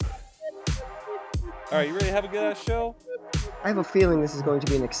All right, you ready to have a good ass show? I have a feeling this is going to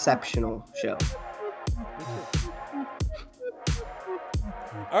be an exceptional show.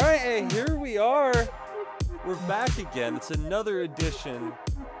 All right, hey, here we are. We're back again. It's another edition.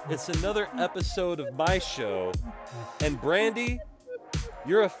 It's another episode of my show. And Brandy,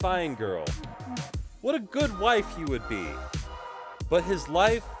 you're a fine girl. What a good wife you would be. But his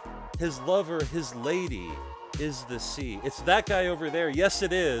life, his lover, his lady is the sea. It's that guy over there. Yes,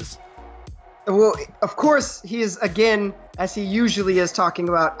 it is. Well, of course, he is, again, as he usually is, talking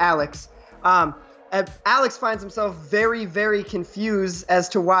about Alex. Alex finds himself very, very confused as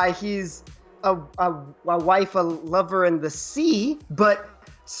to why he's a wife, a lover in the sea, but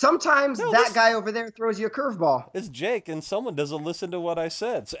sometimes guy over there throws you a curveball. It's Jake, and someone doesn't listen to what I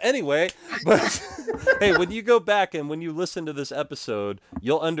said. So anyway, but hey, when you go back and when you listen to this episode,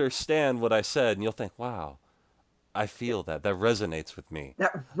 you'll understand what I said, and you'll think, wow, I feel that. That resonates with me.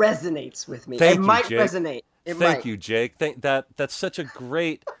 That resonates with me. Thank it you, might Jake. resonate. Thank you, Jake. That's such a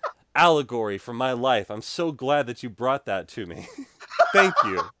great allegory for my life. I'm so glad that you brought that to me. Thank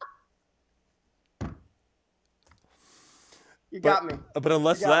you. You got me.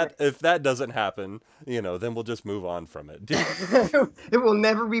 But if that doesn't happen, then we'll just move on from it. It will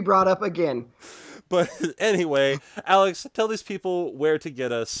never be brought up again. But anyway, Alex, tell these people where to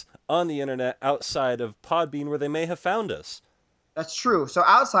get us on the internet outside of Podbean, where they may have found us. That's true. So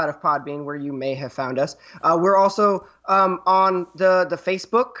outside of Podbean, where you may have found us, we're also on the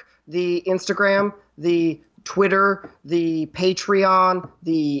Facebook, the Instagram, the Twitter, the Patreon,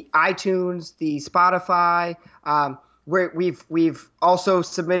 the iTunes, the Spotify. We've also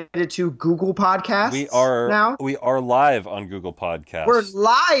submitted to Google Podcasts. We are live on Google Podcasts. We're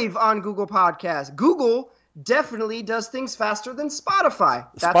live on Google Podcasts. Google definitely does things faster than Spotify.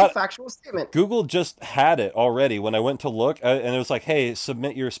 That's a factual statement. Google just had it already when I went to look, and it was like, "Hey,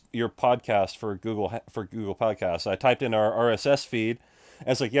 submit your podcast for Google Podcasts." I typed in our RSS feed, and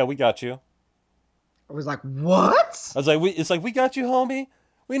it's like, "Yeah, we got you." I was like, "What?" I was like, "We got you, homie.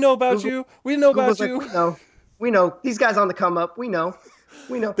 We know about you. We know about you. Like, we know. These guys on the come up. We know.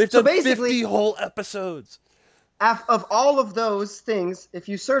 They've done 50 whole episodes. Of all of those things, if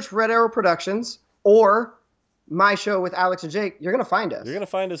you search Red Arrow Productions or my show with Alex and Jake, you're gonna find us. You're gonna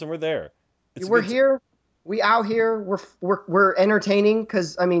find us, and we're there. We're here. We out here. We're entertaining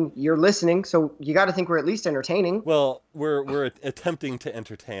because you're listening, so you got to think we're at least entertaining. Well, we're attempting to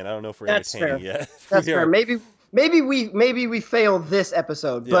entertain. I don't know if we're entertaining yet. That's fair. Maybe we failed this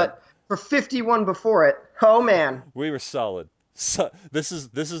episode, but for 51 before it, oh man, we were solid. So, this is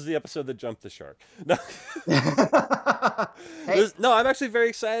the episode that jumped the shark. No, no, I'm actually very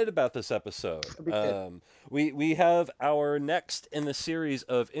excited about this episode. We have our next in the series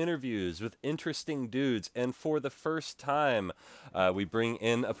of interviews with interesting dudes, and for the first time, we bring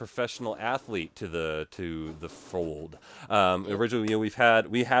in a professional athlete to the fold. Originally,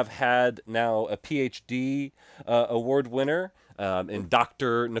 we have had now a PhD award winner. In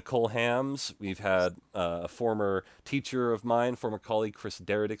Dr. Nicole Hams. We've had a former teacher of mine, former colleague Chris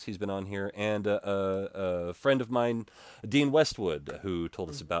Deredix, he's been on here, and a friend of mine, Dean Westwood, who told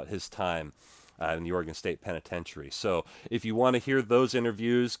us about his time in the Oregon State Penitentiary. So if you want to hear those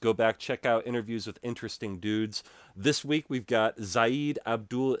interviews, go back, check out Interviews with Interesting Dudes. This week we've got Zaid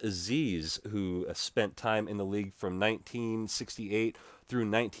Abdul-Aziz, who spent time in the league from 1968 through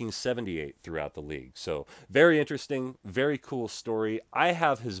 1978 throughout the league. So very interesting, very cool story. I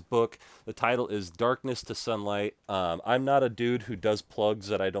have his book. The title is Darkness to Sunlight. I'm not a dude who does plugs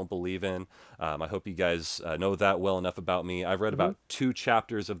that I don't believe in. I hope you guys know that well enough about me. I've read about 2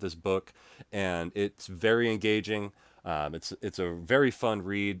 chapters of this book, and it's very engaging. It's a very fun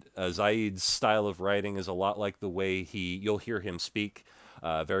read. Zaid's style of writing is a lot like the way you'll hear him speak.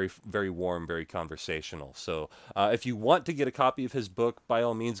 Very, very warm, very conversational. So if you want to get a copy of his book, by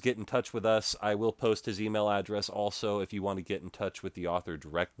all means, get in touch with us. I will post his email address also if you want to get in touch with the author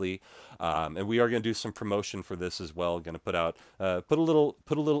directly. And we are going to do some promotion for this as well. Going to put a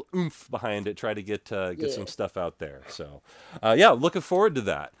little oomph behind it, try to get some stuff out there. So looking forward to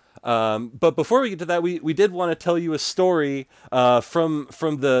that. But before we get to that, we did want to tell you a story from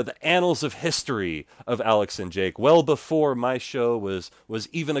the annals of history of Alex and Jake, well before my show was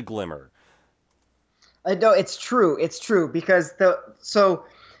even a glimmer. I know it's true because the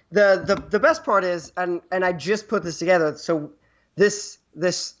best part is, and I just put this together. So this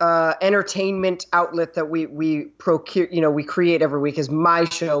entertainment outlet that we procure, we create every week is my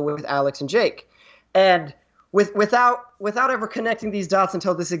show with Alex and Jake, and without ever connecting these dots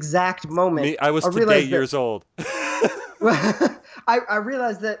until this exact moment. I was today years old. I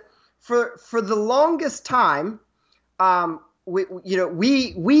realized that for the longest time,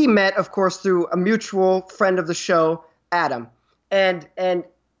 we met, of course, through a mutual friend of the show, Adam, and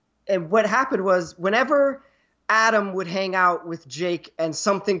what happened was whenever Adam would hang out with Jake and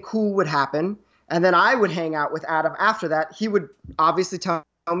something cool would happen, and then I would hang out with Adam after that, he would obviously tell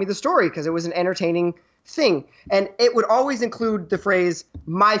me the story because it was an entertaining thing, and it would always include the phrase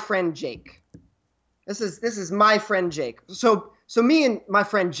 "my friend Jake." This is my friend Jake. So me and my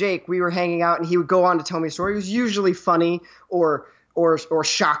friend Jake, we were hanging out, and he would go on to tell me a story. It was usually funny or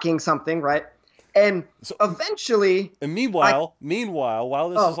shocking something, right? And so, eventually, and meanwhile, while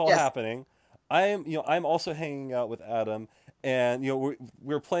this is all happening, I'm also hanging out with Adam, and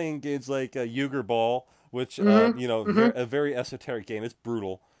we're playing games like Euchre Ball, which a very esoteric game. It's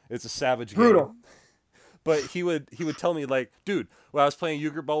brutal. It's a savage game. But he would tell me, like, dude, when I was playing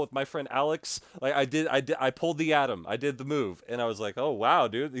Euchre Ball with my friend Alex, like I pulled the Adam, I did the move, and I was like, oh wow,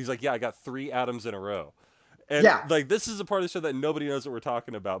 dude. He's like, yeah, I got 3 Adams in a row. And like, this is a part of the show that nobody knows what we're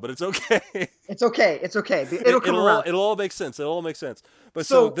talking about, but it's okay. It's okay. It'll come around. It'll all make sense. But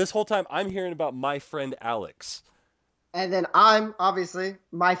so this whole time I'm hearing about my friend Alex. And then I'm obviously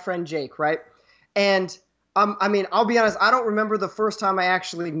my friend Jake, right? And I mean, I'll be honest, I don't remember the first time I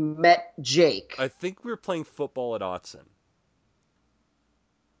actually met Jake. I think we were playing football at Autzen.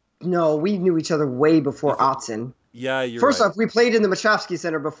 No, we knew each other way before Autzen. Yeah, you're First right. off, we played in the Machowski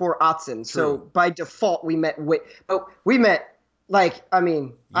Center before Autzen, so by default we met. But we met, like, I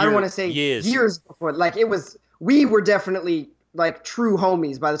mean, I don't want to say years before. Like, we were definitely like true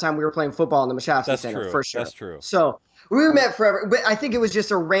homies by the time we were playing football in the Machowski Center, for sure. That's true. So we met forever, but I think it was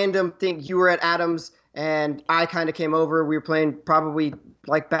just a random thing. You were at Adams, and I kind of came over. We were playing probably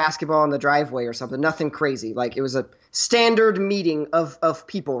like basketball in the driveway or something. Nothing crazy. Like, it was a standard meeting of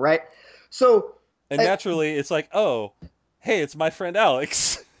people, right? So. And naturally, it's like, oh, hey, it's my friend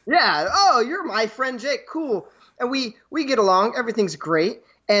Alex. Yeah. Oh, you're my friend Jake. Cool. And we get along. Everything's great.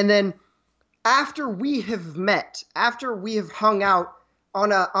 And then after we have met, after we have hung out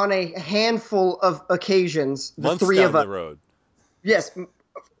on a handful of occasions, the months three down of us. The road. Yes.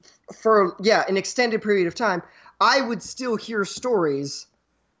 For an extended period of time, I would still hear stories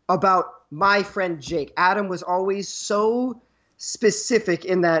about my friend Jake. Adam was always so specific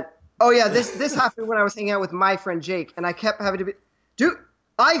in that. Oh yeah, this happened when I was hanging out with my friend Jake, and I kept having to be, dude,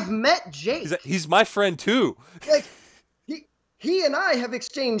 I've met Jake. He's my friend too. Like, he and I have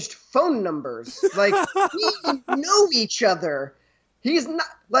exchanged phone numbers. Like, we know each other. He's not,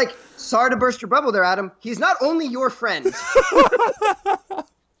 like, sorry to burst your bubble there, Adam. He's not only your friend.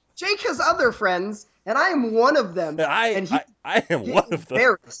 Jake has other friends, and I am one of them. I am one of them.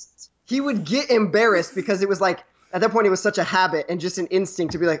 Embarrassed. He would get embarrassed because it was like, at that point, it was such a habit and just an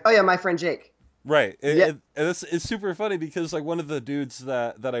instinct to be like, oh, yeah, my friend Jake. Right. And it's super funny because, like, one of the dudes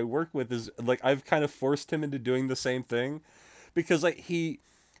that I work with is, like, I've kind of forced him into doing the same thing because, like,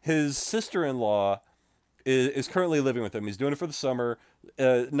 his sister-in-law is currently living with him. He's doing it for the summer.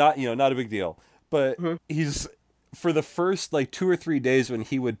 Not a big deal. But he's, for the first, like, 2 or 3 days when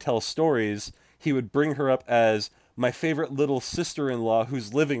he would tell stories, he would bring her up as my favorite little sister-in-law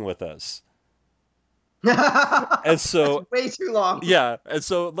who's living with us. And so that's way too long. Yeah, and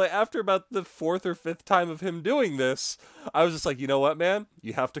so, like, after about the 4th or 5th time of him doing this, I was just like, you know what, man,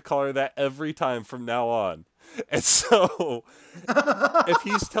 you have to call her that every time from now on. And so if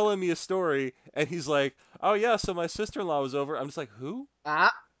he's telling me a story and he's like, oh yeah, so my sister-in-law was over, I'm just like, who?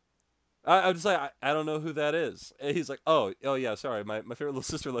 I'm just like, I don't know who that is. And he's like, oh yeah, sorry, my favorite little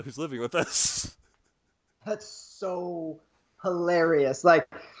sister-in-law who's living with us. That's so hilarious. Like,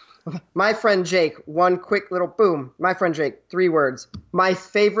 my friend Jake, one quick little boom. My friend Jake, 3 words. My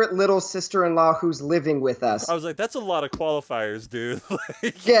favorite little sister-in-law who's living with us. I was like, that's a lot of qualifiers, dude.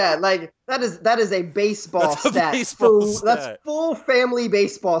 Like, yeah, like, that is a baseball stat. That's full family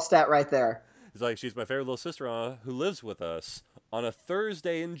baseball stat right there. He's like, she's my favorite little sister-in-law who lives with us on a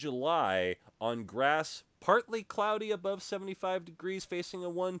Thursday in July on grass, partly cloudy above 75 degrees, facing a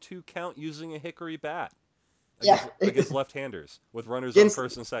 1-2 count using a hickory bat. Against left-handers with runners on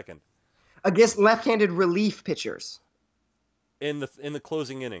first and second. Against left-handed relief pitchers. In the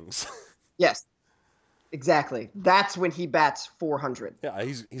closing innings. Yes, exactly. That's when he bats 400. Yeah,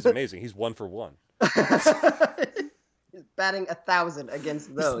 he's amazing. He's 1 for 1. He's batting 1,000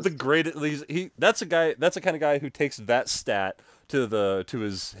 against those. He's the greatest. That's a guy. That's the kind of guy who takes that stat to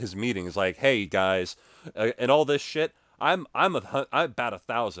his meetings. Like, hey guys, and all this shit. I bat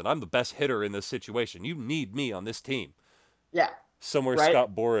 1,000. I'm the best hitter in this situation. You need me on this team. Yeah. Somewhere right?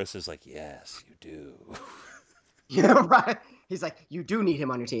 Scott Boras is like, yes, you do. Yeah, right. He's like, you do need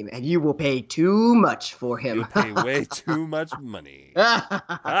him on your team, and you will pay too much for him. You pay way too much money. You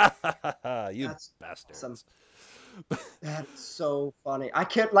That's bastards. Awesome. That's so funny. I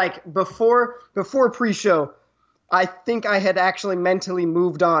can't like before pre-show, I think I had actually mentally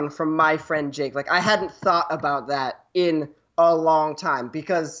moved on from my friend Jake. Like I hadn't thought about that in a long time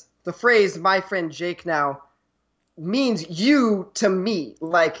because the phrase "my friend Jake" now means you to me.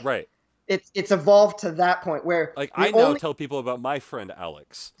 Like Right. it's evolved to that point where Like the I now only tell people about my friend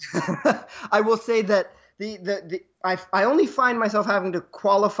Alex. I will say that I only find myself having to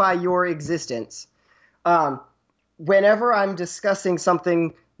qualify your existence um, whenever I'm discussing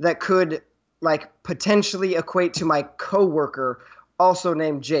something that could like potentially equate to my coworker, also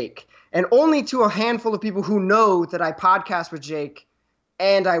named Jake, and only to a handful of people who know that I podcast with Jake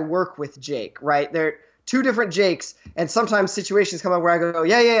and I work with Jake. Right? They're two different Jakes, and sometimes situations come up where I go,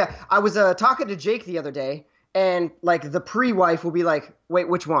 yeah. I was talking to Jake the other day, and like the pre-wife will be like, wait,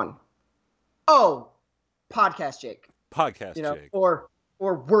 which one? Oh, podcast Jake, Podcast Jake. or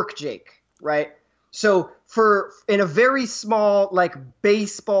work Jake, right? So for in a very small like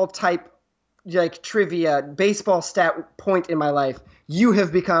baseball type like trivia, baseball stat point in my life, you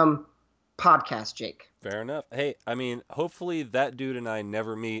have become podcast Jake. Fair enough. Hey, I mean, hopefully that dude and I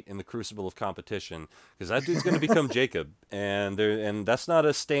never meet in the crucible of competition, because that dude's going to become Jacob, and that's not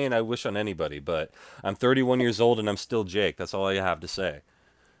a stain I wish on anybody. But I'm 31 years old and I'm still Jake. That's all I have to say.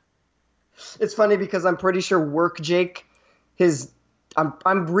 It's funny because I'm pretty sure work Jake, his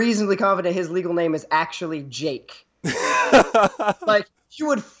I'm reasonably confident his legal name is actually Jake. Like you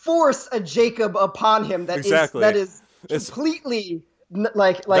would force a Jacob upon him Exactly. that is It's completely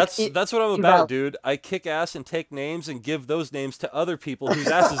that's what I'm about, dude. I kick ass and take names and give those names to other people whose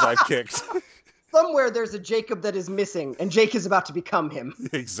asses I've kicked. Somewhere there's a Jacob that is missing, and Jake is about to become him.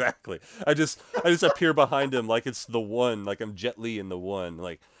 Exactly. I just appear behind him like it's the one, like I'm Jet Li in the one,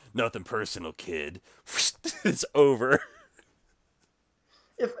 like nothing personal, kid. It's over.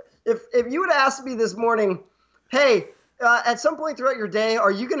 If if you would ask me this morning, hey, at some point throughout your day,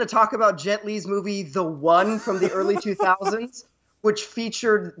 are you going to talk about Jet Li's movie The One from the early 2000s, which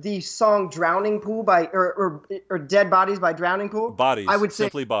featured the song "Drowning Pool" by or "Dead Bodies" by Drowning Pool? Bodies.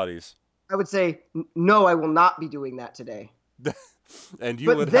 Simply bodies. I would say no. I will not be doing that today. And you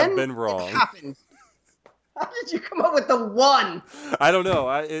But would then have been it wrong. happened. How did you come up with The One? I don't know.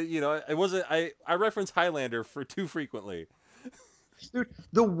 It wasn't. I reference Highlander for too frequently. Dude,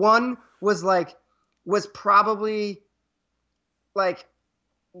 The One was probably like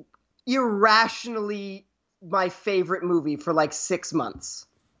irrationally my favorite movie for like 6 months.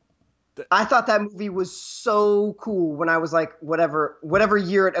 I thought that movie was so cool when I was like whatever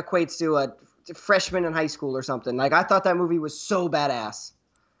year it equates to, a freshman in high school or something. Like I thought that movie was so badass.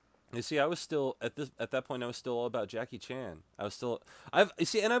 You see, I was still at that point. I was still all about Jackie Chan.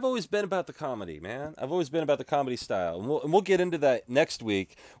 I've always been about the comedy, man. I've always been about the comedy style, and we'll get into that next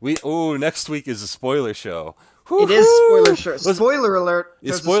week. Next week is a spoiler show. Woo-hoo! It is spoiler show. Spoiler alert.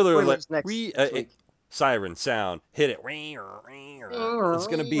 Yeah, spoiler alert. Next week. Siren sound. Hit it. It's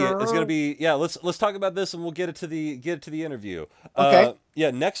gonna be. Yeah. Let's talk about this, and we'll get it to the interview. Okay.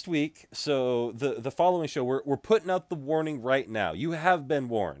 Yeah. Next week. So the following show, we're putting out the warning right now. You have been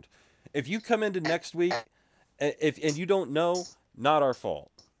warned. If you come into next week, and you don't know, not our fault.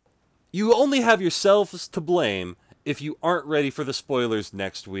 You only have yourselves to blame if you aren't ready for the spoilers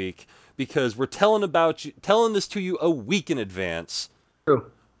next week, because we're telling this to you a week in advance. True.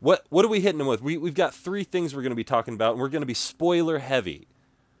 What are we hitting them with? We've got 3 things we're going to be talking about, and we're going to be spoiler heavy.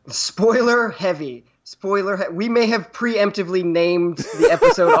 Spoiler heavy. We may have preemptively named the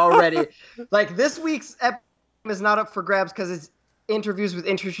episode already. Like this week's episode is not up for grabs because it's interviews with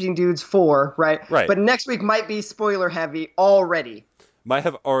interesting dudes 4, right? Right. But next week might be spoiler heavy already. Might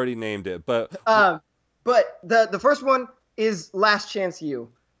have already named it, but the first one is Last Chance U.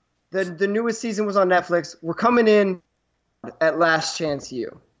 The newest season was on Netflix. We're coming in at Last Chance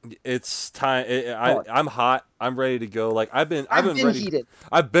U. It's time. I'm hot. I'm ready to go. Like I've been ready. Heated.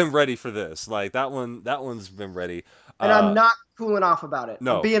 I've been ready for this. Like that one's been ready. And I'm not cooling off about it.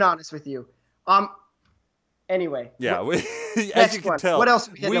 No. I'm being honest with you. Anyway. Yeah. As you can tell, what else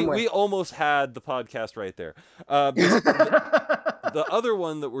we almost had the podcast right there. The other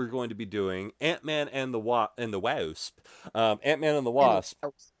one that we're going to be doing, Ant-Man and the Wasp. Ant-Man and the Wasp.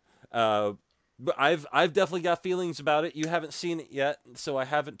 But I've definitely got feelings about it. You haven't seen it yet, so I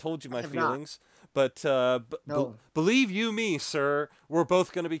haven't told you my feelings. Not. But no. Believe you me, sir, we're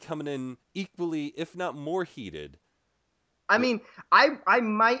both going to be coming in equally, if not more heated. I mean, I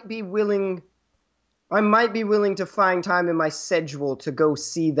might be willing to find time in my schedule to go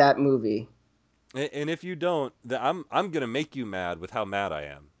see that movie. And if you don't, I'm going to make you mad with how mad I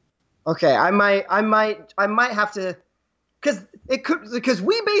am. Okay, I might have to, because It could, because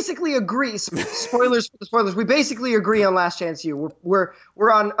we basically agree. Spoilers for the spoilers. We basically agree on Last Chance U. We're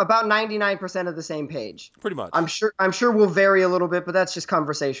on about 99% of the same page. Pretty much. I'm sure we'll vary a little bit, but that's just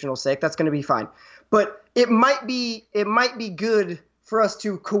conversational sake. That's going to be fine. But it might be good for us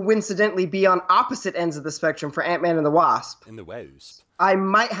to coincidentally be on opposite ends of the spectrum for Ant-Man and the Wasp. And the Wasp. I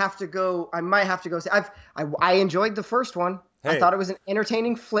might have to go. See, I enjoyed the first one. Hey. I thought it was an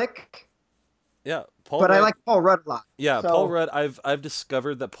entertaining flick. Yeah, I like Paul Rudd a lot. Yeah, so. Paul Rudd. I've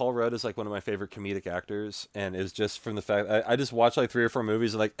discovered that Paul Rudd is like one of my favorite comedic actors, and is just from the fact I just watched like 3 or 4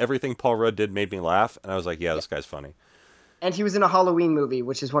 movies, and like everything Paul Rudd did made me laugh, and I was like, yeah, this guy's funny. And he was in a Halloween movie,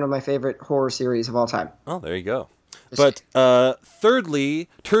 which is one of my favorite horror series of all time. Oh, there you go. But thirdly,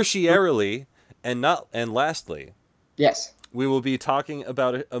 tertiarily, and lastly, yes, we will be talking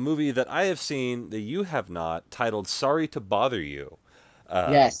about a movie that I have seen that you have not, titled "Sorry to Bother You."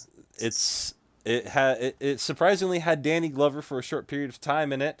 Yes, It surprisingly had Danny Glover for a short period of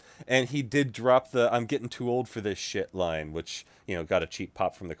time in it, and he did drop the "I'm getting too old for this shit" line, which got a cheap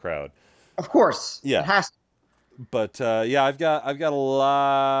pop from the crowd. Of course, yeah, it has to. But yeah, I've got a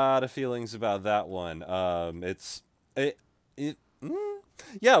lot of feelings about that one.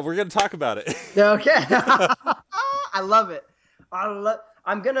 Yeah, we're gonna talk about it. Okay, I love it.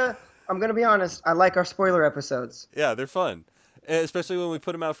 I'm gonna be honest. I like our spoiler episodes. Yeah, they're fun. Especially when we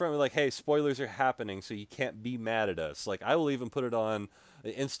put them out front, we're like, hey, spoilers are happening, so you can't be mad at us. Like, I will even put it on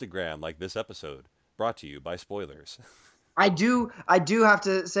Instagram, like this episode, brought to you by spoilers. I do have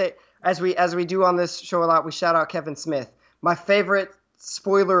to say, as we do on this show a lot, we shout out Kevin Smith. My favorite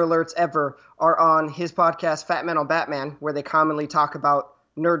spoiler alerts ever are on his podcast, Fat Man on Batman, where they commonly talk about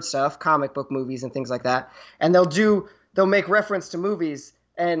nerd stuff, comic book movies and things like that. And they'll make reference to movies,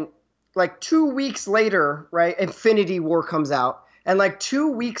 and like 2 weeks later, right, Infinity War comes out, and like 2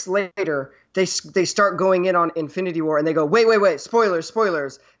 weeks later, they start going in on Infinity War, and they go, wait,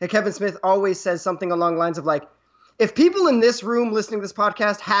 spoilers. And Kevin Smith always says something along the lines of like, if people in this room listening to this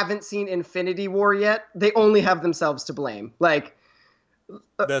podcast haven't seen Infinity War yet, they only have themselves to blame. Like,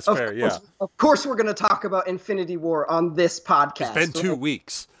 that's fair, yeah. Of course we're going to talk about Infinity War on this podcast. It's been 2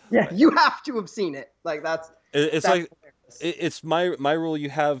 weeks. Yeah, you have to have seen it. Like, it's like... It's my rule. You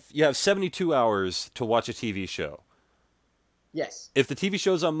have 72 hours to watch a TV show. Yes. If the TV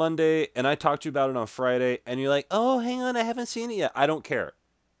show's on Monday and I talk to you about it on Friday and you're like, oh, hang on, I haven't seen it yet, I don't care.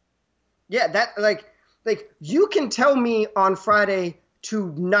 Yeah, that like you can tell me on Friday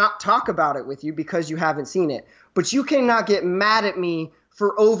to not talk about it with you because you haven't seen it, but you cannot get mad at me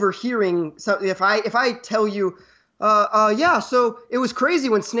for overhearing something. If I tell you, yeah, so it was crazy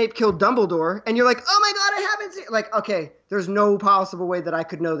when Snape killed Dumbledore, and you're like, oh my god, I haven't seen it. Like, okay, there's no possible way that I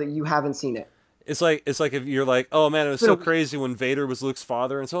could know that you haven't seen it. It's like if you're like, oh man, it was so crazy when Vader was Luke's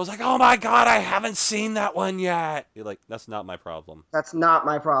father, and so I was like, oh my god, I haven't seen that one yet. You're like, that's not my problem. That's not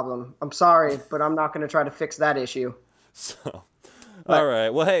my problem. I'm sorry, but I'm not going to try to fix that issue. So... All right.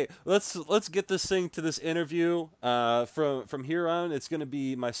 Well, hey, let's get this thing to this interview. From here on, it's going to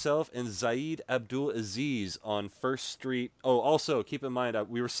be myself and Zaid Abdul-Aziz on First Street. Oh, also keep in mind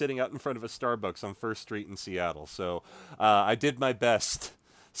we were sitting out in front of a Starbucks on First Street in Seattle, so I did my best.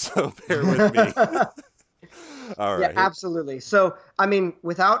 So bear with me. All right. Yeah, absolutely. So, I mean,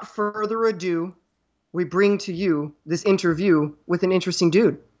 without further ado, we bring to you this interview with an interesting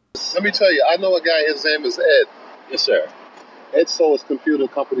dude. Let me tell you, I know a guy. His name is Ed. Yes, sir. Ed sold his computer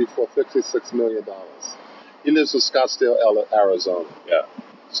company for $56 million. He lives in Scottsdale, Arizona. Yeah.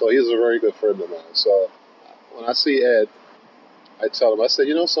 So he's a very good friend of mine. So when I see Ed, I tell him, I said,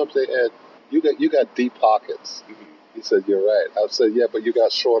 you know something, Ed, you got deep pockets. Mm-hmm. He said, you're right. I said, yeah, but you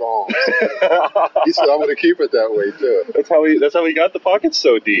got short arms. He said, I'm going to keep it that way, too. That's how he got the pockets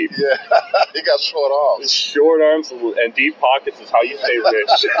so deep. Yeah, he got short arms. Short arms and deep pockets is how you stay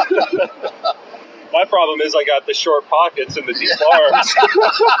rich. My problem is I got the short pockets and the deep arms.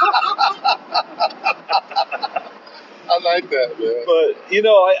 I like that, man. But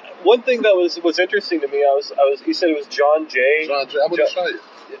one thing that was interesting to me, you said it was John Jay. John Jay. I'm going to show you.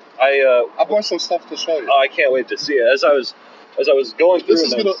 I brought some stuff to show you. Oh, I can't wait to see it. As I was going through. This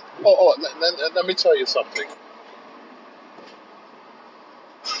is gonna. Let me tell you something.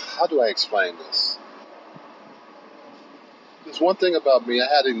 How do I explain this? There's one thing about me. I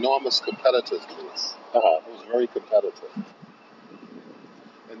had enormous competitiveness. I was very competitive,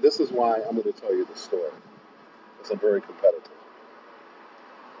 and this is why I'm going to tell you the story. Because I'm very competitive.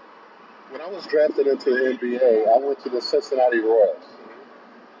 When I was drafted into the NBA, I went to the Cincinnati Royals.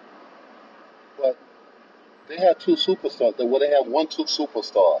 But they had two superstars. They had one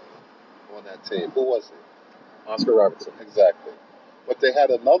superstar on that team. Who was he? Oscar Robertson. Exactly. But they had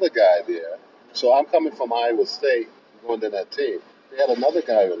another guy there. So I'm coming from Iowa State. going in that team. They had another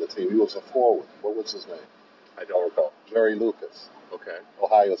guy on the team. He was a forward. What was his name? I don't recall. Jerry Lucas, Okay.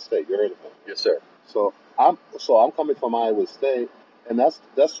 Ohio State. You heard of him? Yes, sir. So I'm coming from Iowa State, and that's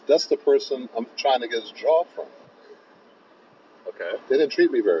the person I'm trying to get his job from. Okay. They didn't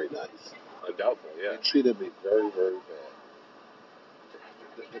treat me very nice. Undoubtedly, yeah. They treated me very, very bad.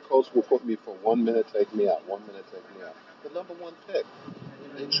 The coach will put me for 1 minute, take me out. 1 minute, take me out. The number one pick.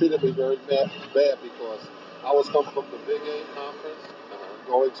 They treated me very bad because I was coming from the Big 8 conference,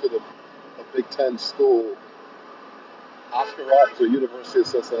 going to the Big 10 school. Oscar Roberts, University of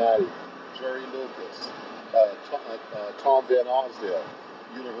Cincinnati, Jerry Lucas, Tom Van Arsdale,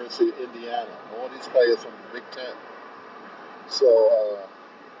 University of Indiana. All these players from the Big 10. So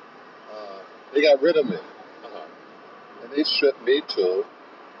they got rid of me, and they shipped me to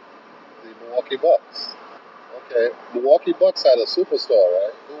the Milwaukee Bucks. Okay, Milwaukee Bucks had a superstar,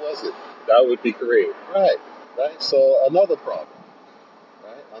 right? Who was it? That would be Kareem. Right. So another problem,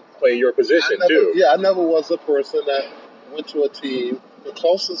 right? Play your position too. Yeah, I never was a person that went to a team. The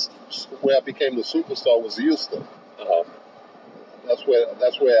closest where I became the superstar was Houston. That's where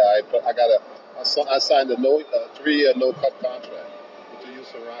I signed a 3-year no cut contract with the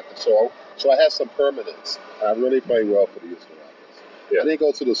Houston Rockets. So I had some permanence. I really played well for the Houston Rockets. Yeah. I didn't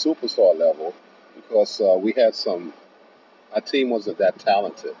go to the superstar level because we had our team wasn't that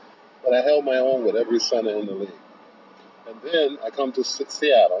talented. But I held my own with every center in the league. And then I come to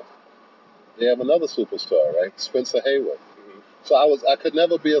Seattle. They have another superstar, right? Spencer Haywood. Mm-hmm. So I could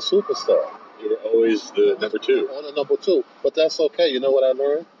never be a superstar. You were always the number two. Or the number two. But that's okay. You know what I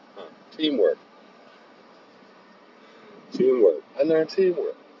learned? Teamwork. Teamwork. I learned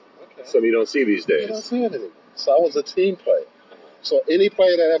teamwork. Okay. Something you don't see these days. You don't see it anymore. So I was a team player. So any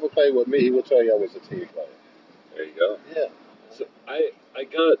player that ever played with me, he would tell you I was a team player. There you go. Yeah. So I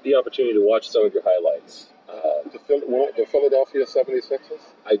got the opportunity to watch some of your highlights. The Philadelphia 76ers?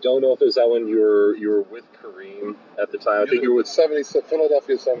 I don't know if it was that when you were with Kareem at the time. I think you were with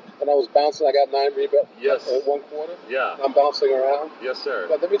Philadelphia 7, and I was bouncing. I got 9 rebounds in 1 quarter. Yeah. I'm bouncing around. Yes, sir.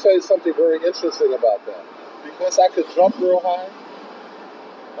 But let me tell you something very interesting about that. Because I could jump real high,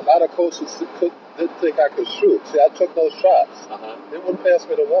 a lot of coaches didn't think I could shoot. See, I took those shots. They wouldn't pass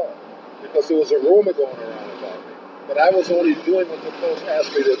me the ball because there was a rumor going around about me. But I was only doing what the coach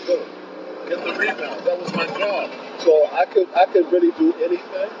asked me to do. Get the rebound. That was my job. So I could really do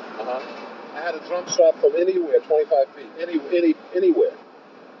anything. I had a jump shot from anywhere, 25 feet, anywhere.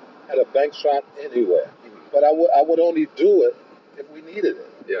 Had a bank shot anywhere. But I would only do it if we needed it.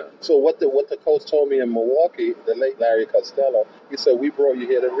 Yeah. So what the coach told me in Milwaukee, the late Larry Costello, he said, we brought you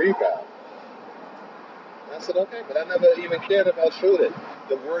here to rebound. And I said, okay, but I never even cared about shooting.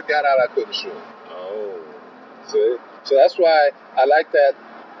 The word got out I couldn't shoot. Oh. See? So that's why I like that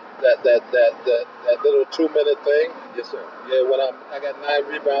little 2-minute thing. Yes, sir. Yeah, when I got 9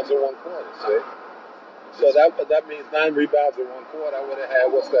 rebounds in 1 quarter, see? So that means 9 rebounds in 1 quarter, I would have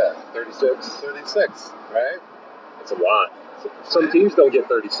had, what's that? 36, right? That's a lot. Some teams don't get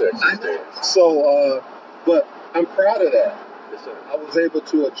 36 these days. So, but I'm proud of that. Yes, sir. I was able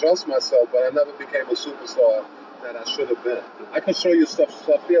to adjust myself, but I never became a superstar that I should have been. I can show you stuff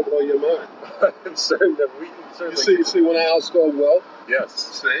here, blow your mind. I'm certain that we can certainly. You see when I outscored Will?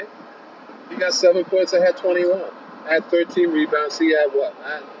 Yes. See? He got 7 points, I had 21. I had 13 rebounds, he had what?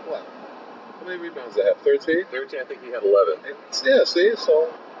 How many rebounds did I have? 13? 13, I think he had 11. Yeah, see?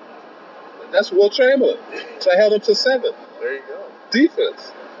 So, that's Will Chamberlain. So I held him to 7. There you go.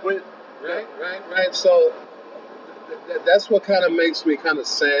 Defense. Right. So that's what kind of makes me kind of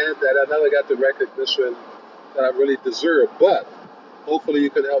sad that I never got the recognition that I really deserve. But hopefully you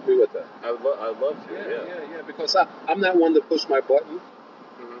can help me with that. I'd love to. Yeah. Because I'm not one to push my button.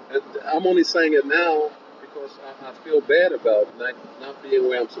 Mm-hmm. And I'm only saying it now because I feel bad about not being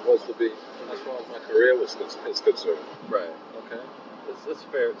where I'm supposed to be as far as my career is concerned. Right. Okay. That's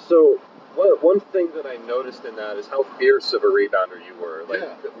fair. So. One thing that I noticed in that is how fierce of a rebounder you were. Like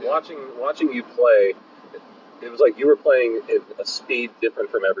watching you play, it was like you were playing at a speed different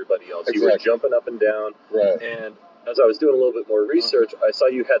from everybody else. Exactly. You were jumping up and down. Right. And as I was doing a little bit more research, I saw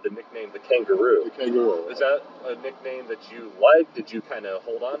you had the nickname the Kangaroo. The Kangaroo. Is that a nickname that you liked? Did you kind of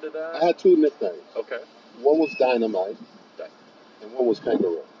hold on to that? I had 2 nicknames. Okay. One was Dynamite, and one was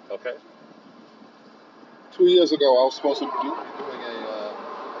Kangaroo. Okay. 2 years ago, I was supposed to be doing a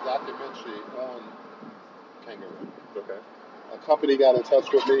documentary on Kangaroo. Okay. A company got in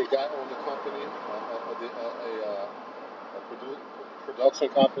touch with me. A guy owned the company, a production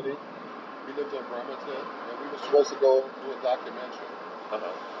company. We lived in Bremerton, and we were supposed to go do a documentary.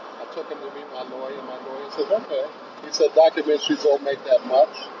 I took him to meet my lawyer. My lawyer said, okay. He said, documentaries don't make that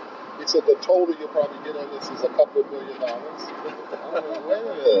much. He said the total you'll probably get on this is a couple of $1 million. I'm like, wait a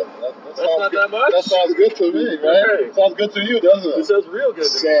minute. That That's not that much? That sounds good to me, right? Right. Sounds good to you, doesn't it? It sounds real good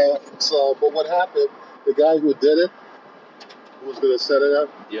to me. But what happened, the guy who did it, who was going to set it up,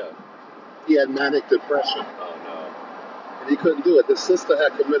 Yeah. he had manic depression. Oh, no. And he couldn't do it. His sister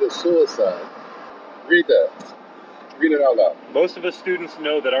had committed suicide. Read that. Read it out loud. Most of us students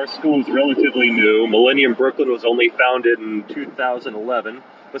know that our school is relatively new. Millennium Brooklyn was only founded in 2011,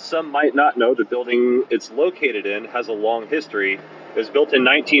 but some might not know the building it's located in has a long history. It was built in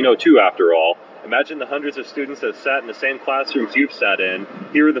 1902, after all. Imagine the hundreds of students that sat in the same classrooms you've sat in.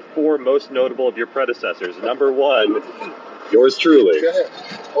 Here are the 4 most notable of your predecessors. Number 1, yours truly. Go ahead.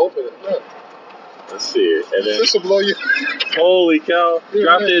 Open it. Look. Let's see. And then, This will blow you. holy cow. Yeah,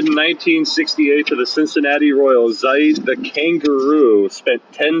 Drafted in 1968 to the Cincinnati Royals, Zaid the Kangaroo spent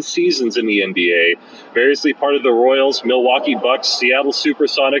 10 seasons in the NBA, variously part of the Royals, Milwaukee Bucks, Seattle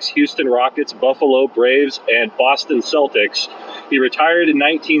Supersonics, Houston Rockets, Buffalo Braves, and Boston Celtics. He retired in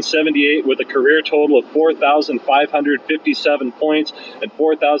 1978 with a career total of 4,557 points and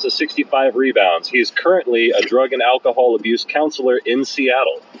 4,065 rebounds. He is currently a drug and alcohol abuse counselor in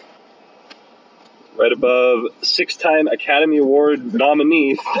Seattle. Right above 6-time Academy Award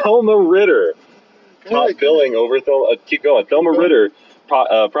nominee Thelma Ritter. Top billing over Thelma. Keep going. Thelma Ritter,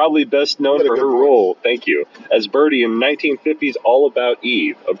 probably best known for her role, thank you, as Birdie in 1950's All About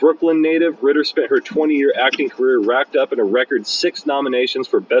Eve. A Brooklyn native, Ritter spent her 20-year acting career racked up in a record 6 nominations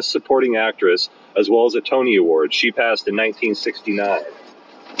for Best Supporting Actress, as well as a Tony Award. She passed in 1969.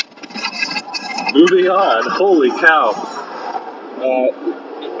 Moving on. Holy cow.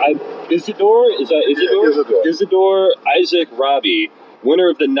 Isidore Isaac Rabi, winner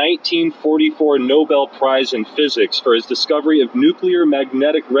of the 1944 Nobel Prize in Physics for his discovery of nuclear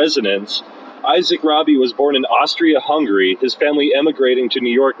magnetic resonance. Isaac Rabi was born in Austria-Hungary, his family emigrating to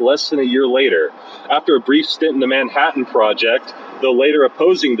New York less than a year later. After a brief stint in the Manhattan Project, though later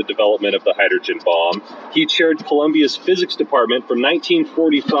opposing the development of the hydrogen bomb, he chaired Columbia's physics department from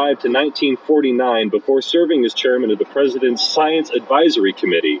 1945 to 1949 before serving as chairman of the president's Science Advisory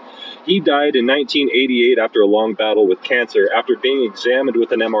Committee. He died in 1988 after a long battle with cancer after being examined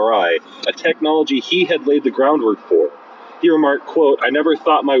with an MRI, a technology he had laid the groundwork for. He remarked, quote, "I never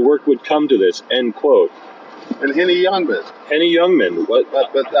thought my work would come to this," end quote. And Henny Youngman. Henny Youngman. What?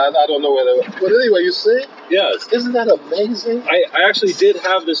 But I don't know whether... But anyway, you see? Yes. Isn't that amazing? I actually did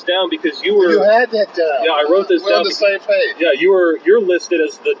have this down because you were... You had that down. Yeah, I wrote this We're down. on the same page. Yeah, you're listed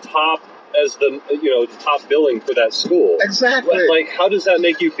as the top, the top billing for that school. Exactly. Like, how does that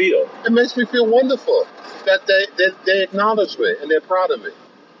make you feel? It makes me feel wonderful that they acknowledge me and they're proud of me.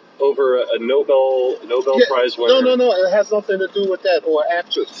 Over a Nobel Prize winner? No. It has nothing to do with that or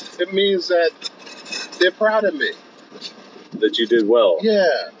actress. It means that they're proud of me. That you did well.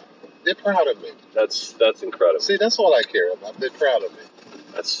 Yeah, they're proud of me. That's incredible. See, that's all I care about. They're proud of me.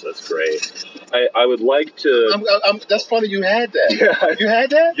 That's great. I would like to... That's funny you had that. Yeah. You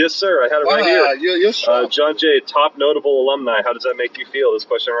had that? Yes, sir. I had it right here. You're sharp. John Jay, top notable alumni. How does that make you feel? This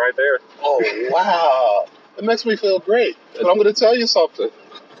question right there. Oh, wow. It makes me feel great. But I'm going to tell you something.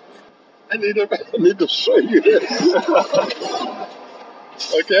 I need to show you this.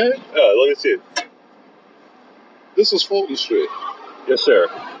 Okay? Yeah, let me see it. This is Fulton Street. Yes, sir.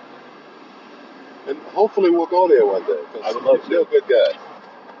 And hopefully we'll go there one day. I would love to. You're a good guy.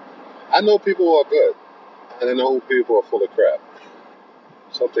 I know people who are good. And I know people who are full of crap.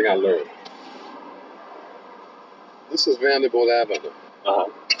 Something I learned. This is Vanderbilt Avenue. Uh-huh.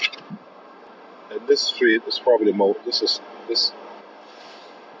 And this street is probably the most... This is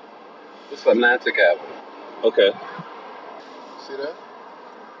Atlantic Avenue. Okay. See that?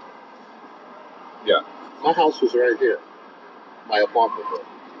 Yeah. My house was right here. My apartment building.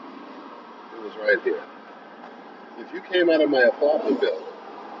 It was right here. If you came out of my apartment building,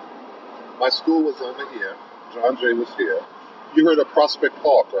 my school was over here. John Jay was here. You heard of Prospect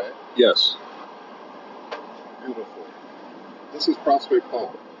Park, right? Yes. Beautiful. This is Prospect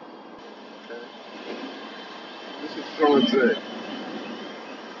Park. Okay. This is John Jay.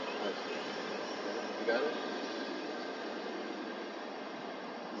 You got it?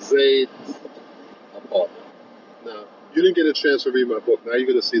 Zaid's apartment. Now, you didn't get a chance to read my book. Now you're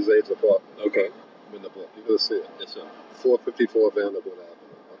going to see Zaid's apartment. Okay. I'm in the book. You're going to see it. Yes, sir. 454 Vanderbilt Avenue.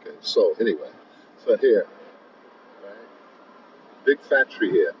 Okay, so anyway. So here, right? Big factory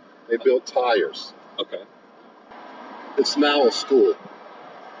here. They built tires. Okay. It's now a school.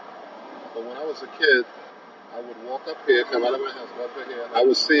 But when I was a kid, I would walk up here, come out of my house, go up here, and I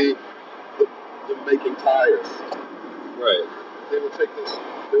would see them making tires. Right. They would take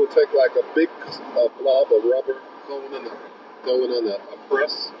like a big blob of rubber going in a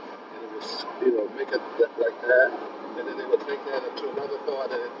press, make it like that, and then they would take that into another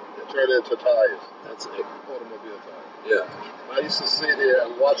part and it turned into tires. That's it. Automobile tires. Yeah. I used to sit here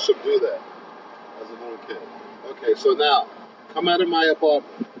and watch them do that as a little kid. Okay, so now, come out of my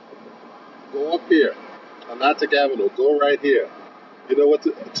apartment. Go up here on Atlantic Avenue. Go right here. You know what?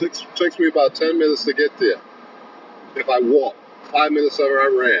 It takes me about 10 minutes to get there. If I walk, 5 minutes if I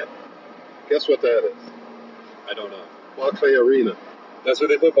ran. Guess what that is? I don't know. Barclay Arena. That's where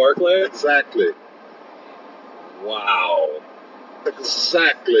they put Barclay? Exactly. Wow.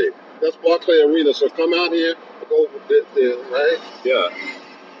 Exactly. That's Barclay Arena. So come out here, go over there, right? Yeah.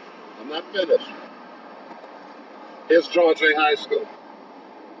 I'm not finished. Here's George A. High School.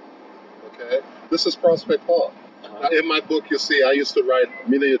 Okay? This is Prospect Park. Now, in my book, you see, I used to write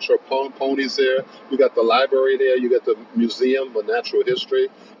miniature ponies there. You got the library there. You got the Museum of Natural History.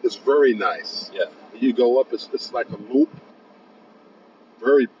 It's very nice. Yeah. You go up, it's like a loop.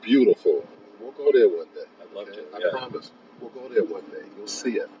 Very beautiful. We'll go there one day. I'd love to. I promise. We'll go there one day. You'll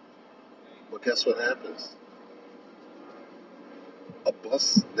see it. But guess what happens? A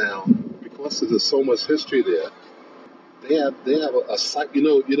bus now, because there's so much history there, they have a site. You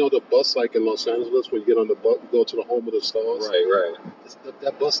know the bus like in Los Angeles when you get on the bus, you go to the home of the stars. Right.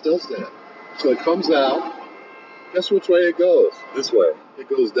 That bus does that. So it comes out. Guess which way it goes? This way. It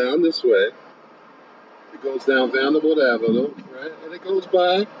goes down this way. It goes down Vanderbilt Avenue, right? And it goes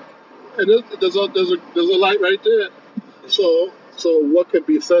by, and there's a light right there. So what could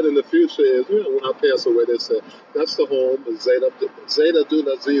be said in the future is, when I pass away, they say that's the home of Zaid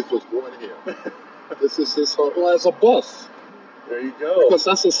Abdul-Aziz was born here. This is his home. Well, as a bus. There you go. Because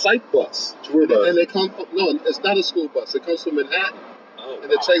that's a site bus. Tour bus. And they come from, no, it's not a school bus. It comes from Manhattan. Oh,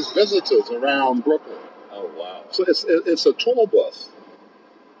 and it takes visitors around Brooklyn. Oh, wow. So it's a tour bus.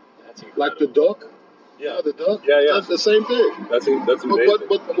 That's incredible. Like the Duck. Yeah. The Duck. Yeah. That's the same thing. That's amazing.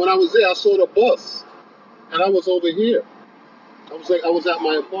 But when I was there, I saw the bus. And I was over here. I was at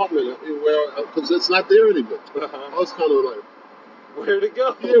my apartment because it's not there anymore. I was kind of like, where'd it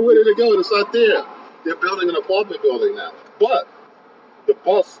go? Yeah, where did it go? It's not there. They're building an apartment building now. But the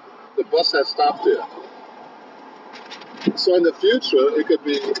bus has stopped there. So in the future, it could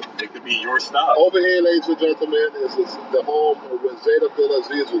be your stop. Over here, ladies and gentlemen, is the home of where Zaid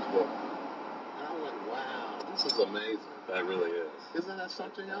Abdul-Aziz was born. And I went, wow, this is amazing. That really is. Isn't that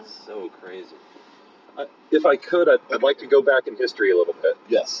something else? So crazy. If I could, I'd like to go back in history a little bit.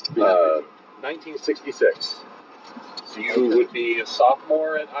 Yes. 1966. So you would be a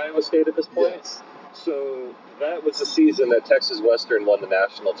sophomore at Iowa State at this point? Yes. So that was the season that Texas Western won the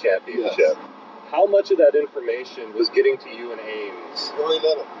national championship. Yes. How much of that information was getting to you in Ames? Very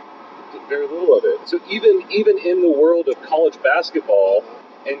little. Very little of it. So even in the world of college basketball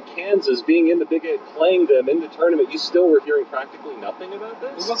and Kansas being in the Big 8, playing them in the tournament, you still were hearing practically nothing about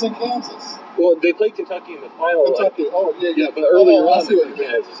this? It was in Kansas. Well, they played Kentucky in the final. Kentucky. Yeah. But earlier on I see what in you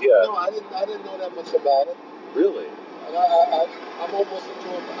mean. Kansas, yeah. No, I didn't know that much about it. Really? And I'm almost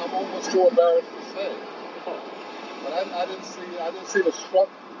too embarrassed to say. But I didn't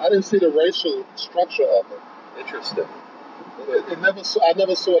see the racial structure of it. Interesting. I never saw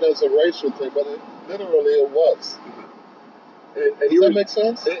it as a racial thing, but it was. Does that make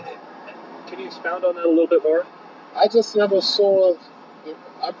sense? Can you expound on that a little bit more? I just never saw.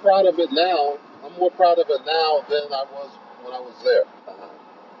 I'm proud of it now. I'm more proud of it now than I was when I was there.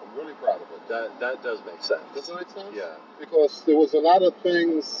 I'm really proud of it. That does make sense. Does that make sense? Yeah. Because there was a lot of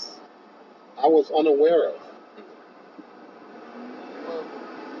things I was unaware of. Well,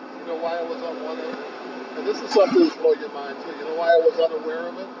 you know why I was unaware of it? And this is something that blows your mind too. You know why I was unaware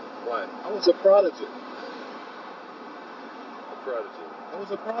of it? Why? I was a prodigy. Prodigy. I was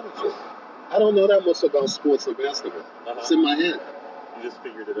a prodigy. I don't know that much about sports and basketball. It's in my head. You just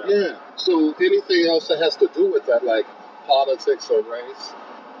figured it out. Yeah. So anything else that has to do with that, like politics or race,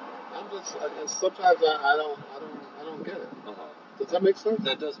 sometimes I don't get it. Does that make sense?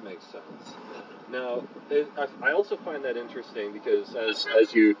 That does make sense. Now, I also find that interesting because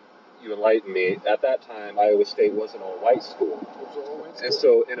as you enlightened me, at that time Iowa State was an all-white school. And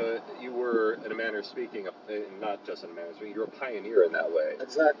so, you were, in a manner of speaking, not just in a manner of speaking, you're a pioneer in that way.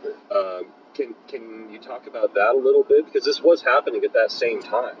 Exactly. Can you talk about that a little bit? Because this was happening at that same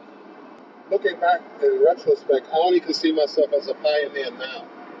time. Looking back in retrospect, I only can see myself as a pioneer now.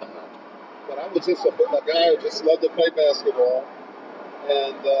 But I was just a guy who just loved to play basketball.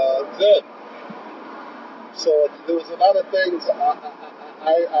 And then, so there was a lot of things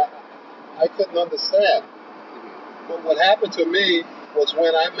I couldn't understand. But what happened to me was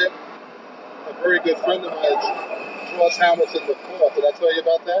when I met a very good friend of mine, George Hamilton IV. Did I tell you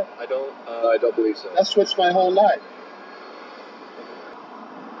about that? I don't believe so. That switched my whole life.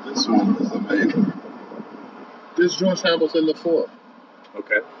 This one is amazing. This George Hamilton IV.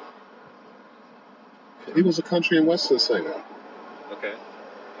 Okay. He was a country and western singer. Okay.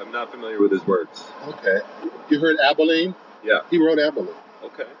 I'm not familiar with his works. Okay. You heard Abilene? Yeah. He wrote Abilene.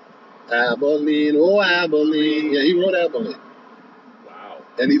 Okay. Abilene, oh Abilene. Yeah, he wrote Abilene. Wow.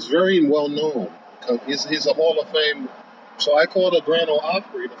 And he's very well known. He's a Hall of Fame. So I called a Grand Ole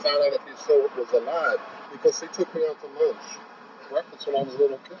Opry to find out if he still was alive because he took me out to lunch. Breakfast when I was a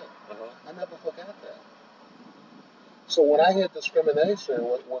little kid. I never forgot that. So when I hear discrimination,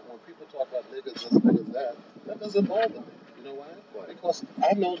 when people talk about niggas this, niggas that doesn't bother me. You know why? Because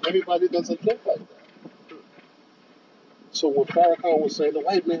I know everybody doesn't think like that. So when Farrakhan was saying the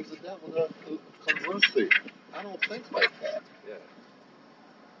white man's the devil, conversely, I don't think like that. Yeah.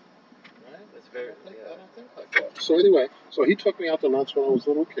 Right? That's very. I don't think like that. So anyway, so he took me out to lunch when I was a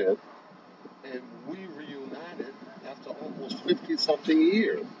little kid, and we reunited after almost 50-something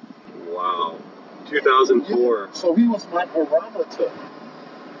years. Wow. 2004. Yeah. So he was my barometer.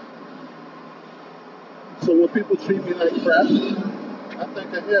 So when people treat me like crap, I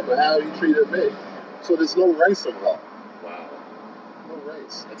think of him and how he treated me. So there's no race involved. Wow. No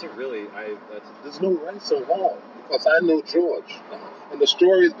race. That's a really. There's no race involved because I know George. And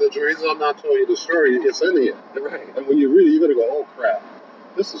the reason I'm not telling you the story, it's in here. Right. And when you read it, you're going to go, oh crap,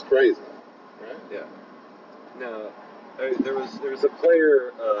 this is crazy. Right? Yeah. Now, there was a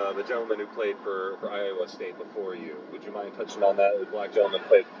player, a gentleman who played for Iowa State before you. Would you mind touching on that? The black gentleman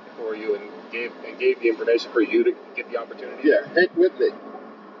played before you and gave the information for you to get the opportunity. Yeah, Hank Whitney.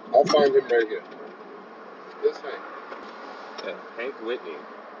 I'll find him right here. This Hank. Yeah, Hank Whitney.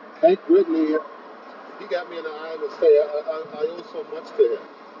 Hank Whitney. He got me into Iowa State. I owe so much to him.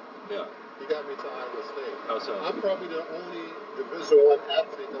 Yeah. He got me to Iowa State. How so? I'm probably the only Division I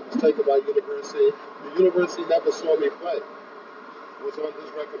athlete that was taken by university. The university never saw me play. It was on his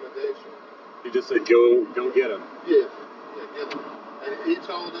recommendation. He just said, go get him. Yeah, get him. And he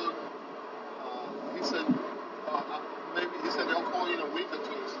told him, he said they'll call you in a week or two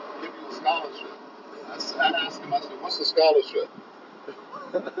to give you a scholarship. I asked him, I said, what's a scholarship?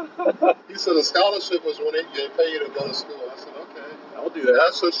 He said a scholarship was when they pay you to go to school. I said, okay. I'll do that.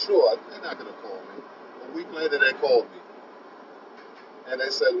 I said, sure. They're not going to call me. A week later, they called me. And they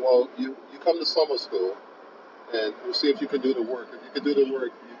said, well, you come to summer school, and we'll see if you can do the work. If you can do the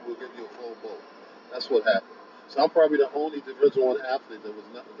work, we'll give you a full boat. That's what happened. So I'm probably the only Division I athlete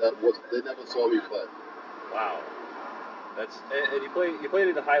they never saw me play. Wow. And you played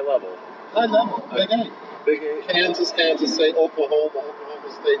at a high level. High level, Big A. Big A. Kansas State, Oklahoma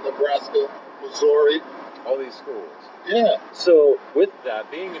State, Nebraska, Missouri. All these schools. Yeah. So with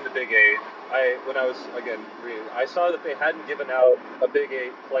that, being in the Big A, when I was again reading, I saw that they hadn't given out a Big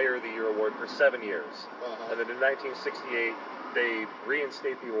A Player of the Year award for 7 years, and then in 1968 they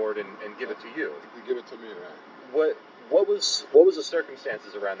reinstate the award and give it to you. You give it to me, right? What was the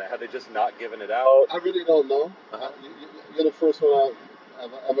circumstances around that? Had they just not given it out? I really don't know. You're the first one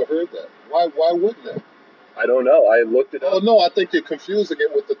I've ever heard that. Why wouldn't they? I don't know. I looked it up. Oh no, I think you're confusing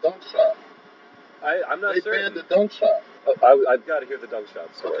it with the dunk shot. I'm not certain. They banned the dunk shot. I've got to hear the dunk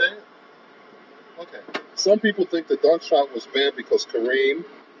shot story. Okay. Some people think the dunk shot was banned because Kareem.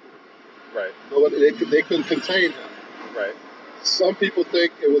 Right. They couldn't contain him. Right. Some people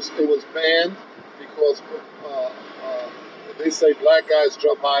think it was banned because they say black guys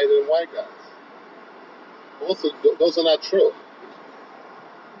jump higher than white guys. Also, those are not true.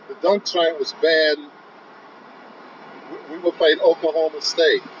 The dunk shot was banned. We were playing Oklahoma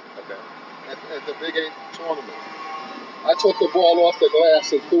State. Okay. At the Big 8 tournament. I took the ball off the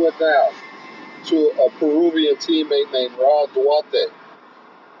glass and threw it down to a Peruvian teammate named Ra Duarte.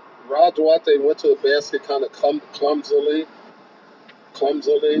 Ra Duarte went to the basket kind of clumsily,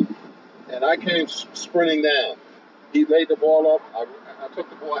 and I came sprinting down. He laid the ball up. I took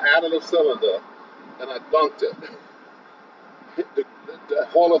the ball out of the cylinder, and I dunked it. The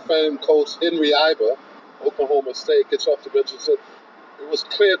Hall of Fame coach, Henry Iber, Oklahoma State, gets off the bench and said, it was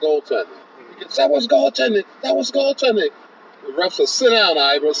clear goaltending. He gets, that was goaltending. The ref says, sit down,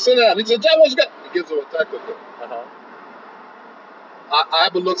 Iber, sit down. He said, that was good. He gives him a technical.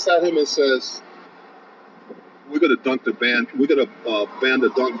 Iber looks at him and says, we're going to dunk the ban. We're going to ban the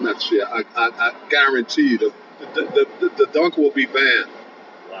dunk next year. I guarantee you the dunk will be banned.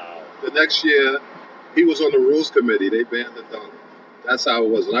 Wow. The next year, he was on the rules committee. They banned the dunk. That's how it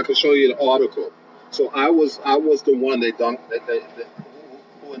was. And I can show you the article. So I was the one they dunked,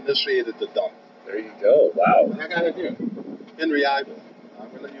 who initiated the dunk. There you go. Wow. I got it here. Henry Iber. I'm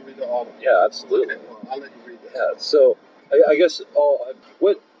going to let you read the article. Yeah, absolutely. Okay, well, I'll let you read that. Yeah, so I guess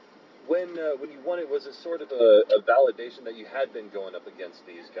when when you won it, was it sort of a validation that you had been going up against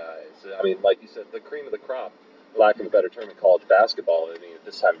these guys? I mean, like you said, the cream of the crop, for lack of a better term, in college basketball. I mean, at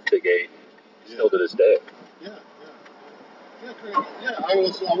this time, Big 8, still to this day. Yeah. I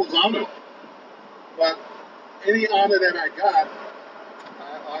was honored, but any honor that I got,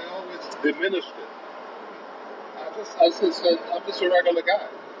 I always diminished it. I just said I'm just a regular guy.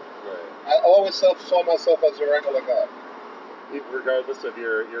 Right. I always saw myself as a regular guy. Regardless of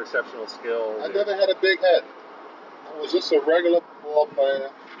your exceptional skill. I never had a big head. I was just a regular ball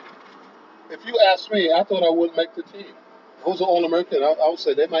player. If you ask me, I thought I wouldn't make the team. I was an All-American. I would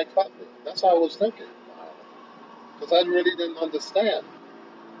say they might cut me. That's how I was thinking. Because I really didn't understand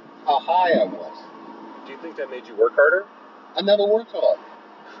how high I was. Do you think that made you work harder? I never worked hard.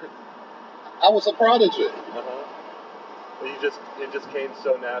 I was a prodigy. It just came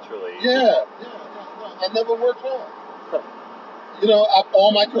so naturally. Yeah. I never worked hard. You know,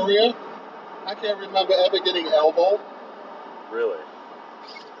 all my career, I can't remember ever getting elbowed. Really?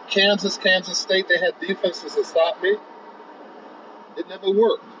 Kansas State, they had defenses to stop me. It never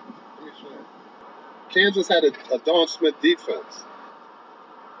worked. Let me show you. Kansas had a Don Smith defense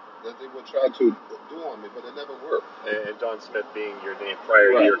that they would try to do on me, but it never worked. And Don Smith being your name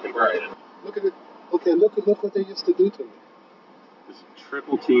prior to your conversion. Right. Look at it. Okay, look what they used to do to me. This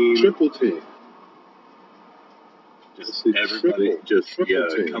triple team. Just everybody triple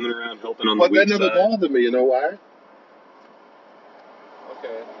team. Coming around helping on the weak side. But that never bothered me. You know why?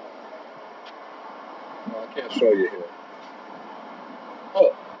 Okay. Oh, I can't show you here.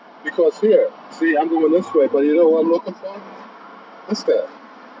 Oh, because here, see, I'm going this way, but you know what I'm looking for? This guy.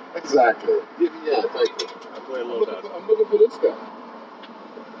 Exactly. Yeah, thank you. I'm looking for this guy.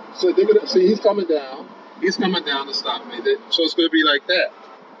 So they're gonna see he's coming down. He's coming down to stop me. So it's gonna be like that.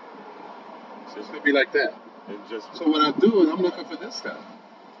 So what I'm doing, I'm looking for this guy.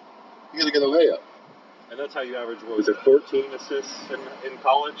 You gotta get a layup. And that's how you average, what was it, 14 assists in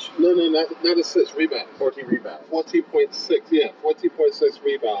college? No, not assists, rebounds. 14 rebounds. 14.6, yeah. 14.6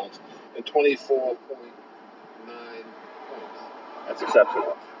 rebounds and 24.9 points. That's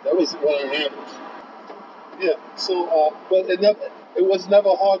exceptional. That was what I averaged. Yeah, so, but it was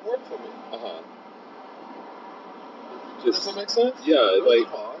never hard work for me. Does that make sense? Yeah, like,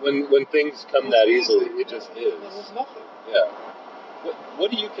 when things come that easily, it just is. It was nothing. Yeah. What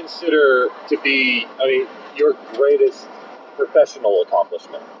do you consider to be, your greatest professional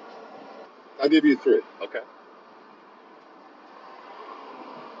accomplishment? I'll give you 3. Okay.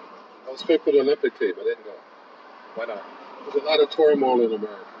 I was picked for the Olympic team. I didn't go. Why not? There was a lot of turmoil in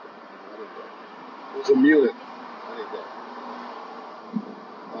America. I didn't go. It was in Munich. I didn't go.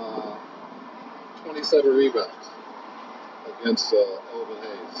 27 rebounds against Elvin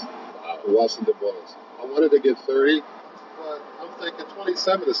Hayes, the Washington Bullets. I wanted to get 30. But I'm thinking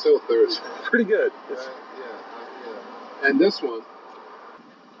 27 is still 30. Pretty good. Right? Yeah. And this one,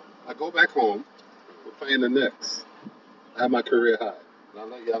 I go back home. We're playing the Knicks. I have my career high.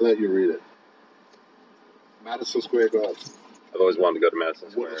 And I'll let you read it. Madison Square Garden. I've always wanted to go to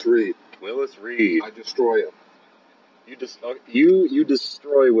Madison Square. Willis Reed. I destroy him. You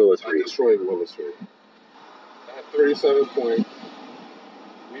destroy Willis Reed. I destroy Willis Reed. I have 37 points.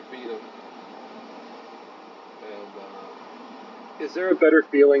 We beat him. Is there a better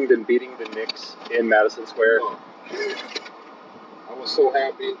feeling than beating the Knicks in Madison Square? No. I was so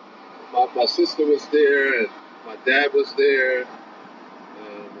happy. My sister was there, and my dad was there, and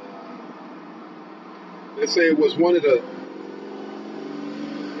they say it was one of the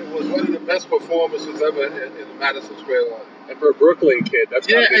best performances ever in the Madison Square Garden. And for a Brooklyn kid, that's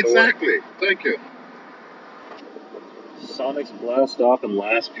exactly. Thank you. Sonics blast off in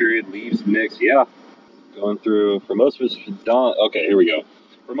last period, leaves Knicks. Yeah. Going through, for most of his, okay, here we go.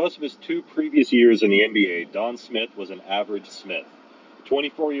 For most of his 2 previous years in the NBA, Don Smith was an average Smith. The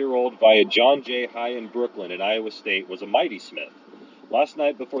 24-year-old via John Jay High in Brooklyn and Iowa State was a mighty Smith. Last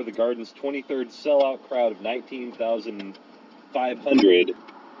night before the Garden's 23rd sellout crowd of 19,500,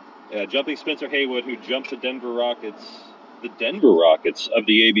 jumping Spencer Haywood, who jumped the Denver Rockets of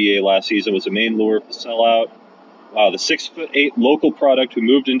the ABA last season, was the main lure of the sellout. The 6'8" local product who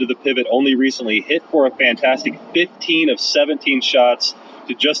moved into the pivot only recently hit for a fantastic 15 of 17 shots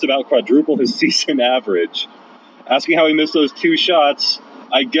to just about quadruple his season average. Asking how he missed those 2 shots,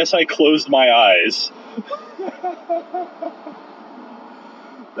 I guess I closed my eyes.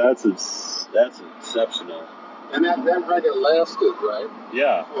 That's exceptional. And that record lasted, right?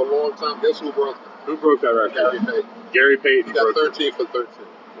 Yeah. For a long time. Guess who broke it? Who broke that record? Gary Payton. He got 13 for 13.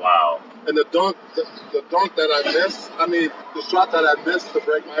 Wow. And the dunk that I missed, the shot that I missed to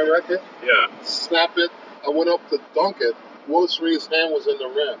break my record, snap it, I went up to dunk it, Willis Reed's hand was in the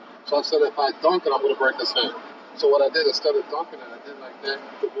rim. So I said, if I dunk it, I'm going to break his hand. So what I did, instead of dunking it, I did like that.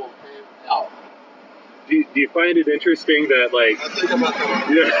 The ball came out. Do you find it interesting that, like... I think about that.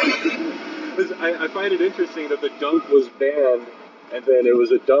 Yeah. I find it interesting that the dunk was banned, and then it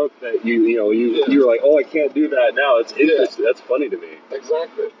was a dunk that you were like, oh, I can't do that now. It's interesting. That's funny to me.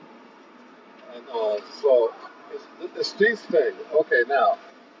 Exactly. And so it's these things. Okay, now.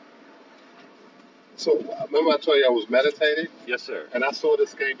 So remember I told you I was meditating? Yes, sir. And I saw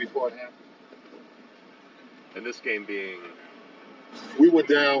this game before it happened. And this game being... We were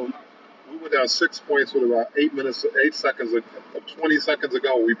down 6 points with about 20 seconds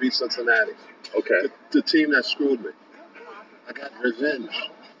ago. We beat Cincinnati. Okay. The team that screwed me. I got revenge.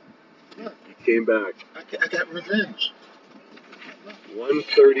 You came back. I got revenge.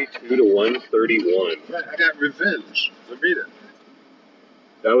 132 to 131. Right, I got revenge. Read it.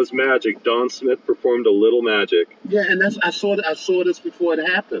 That was magic. Don Smith performed a little magic. Yeah, and I saw this before it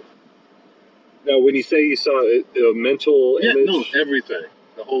happened. Now, when you say you saw a mental image... No, everything.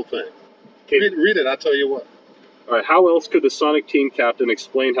 The whole thing. Okay. Read it, I'll tell you what. All right, how else could the Sonic team captain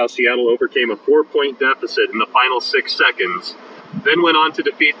explain how Seattle overcame a 4-point deficit in the final 6 seconds, then went on to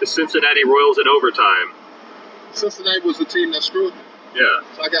defeat the Cincinnati Royals in overtime? Cincinnati was the team that screwed me. Yeah.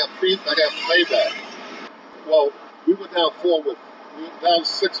 So I got payback. Well, we were down 4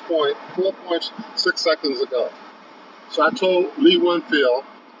 points 6 seconds ago. So I told Lee Winfield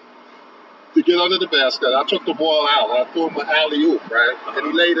to get under the basket. I took the ball out. I threw him an alley-oop, right? And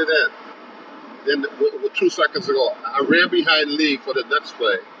he laid it in. Then, with 2 seconds ago, I ran behind Lee for the next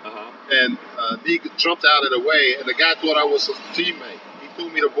play. And Lee jumped out of the way, and the guy thought I was his teammate. He threw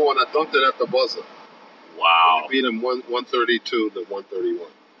me the ball, and I dunked it at the buzzer. Wow. We beat him 132 to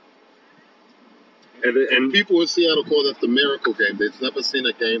 131. And people in Seattle call it the miracle game. They've never seen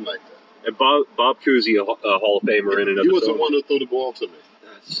a game like that. And Bob Cousy, a Hall of Famer in and of himself. He was the one who threw the ball to me.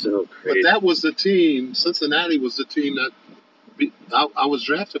 That's so crazy. But that was the team. Cincinnati was the team that I was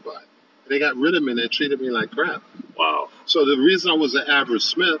drafted by. They got rid of me and they treated me like crap. Wow. So the reason I was an average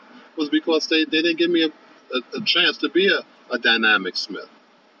Smith was because they didn't give me a chance to be a dynamic Smith.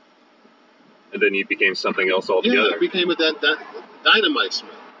 And then you became something else altogether. Yeah, I became a dynamite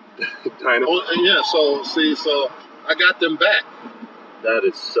Smith. Dynamite. Oh, yeah, so I got them back. That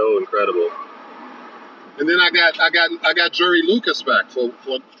is so incredible. And then I got Jerry Lucas back for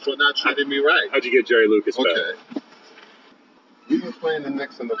not treating me right. How'd you get Jerry Lucas back? Okay. We were playing the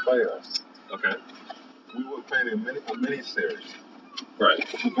Knicks in the playoffs. Okay. We were playing a mini series. Right.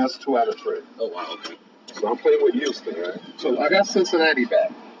 The best 2 out of 3. Oh, wow. Okay. So I'm playing with Houston, right? So I got Cincinnati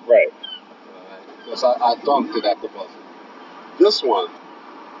back. Right. Because I dunked it at the buzzer. This one,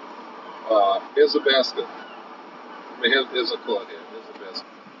 here's a basket. I mean, here's a court here. Here's a basket.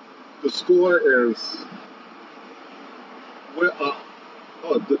 The score is...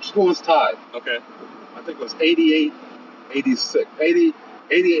 the score is tied. Okay. I think it was 86. Right?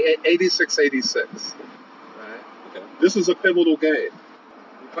 Okay. This is a pivotal game.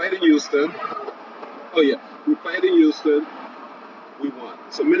 We played in Houston. Oh, yeah. We played in Houston. We won.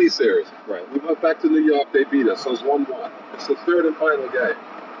 It's a mini-series. Right. We went back to New York. They beat us. So it's 1-1. It's the third and final game.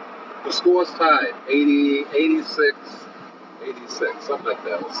 The score's tied. 80, 86, 86. Something like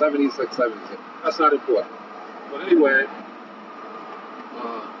that. 76, 76. That's not important. But anyway,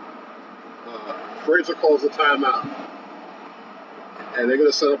 Frazier calls a timeout. And they're going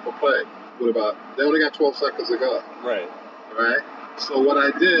to set up a play. They only got 12 seconds to go. Right. Right? So what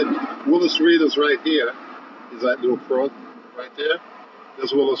I did, Willis Reed is right here. He's that little front right there.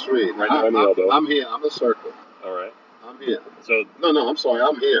 There's Willis Reed. Right on the elbow. I'm here. I'm a circle. All right. I'm here. So No, I'm sorry.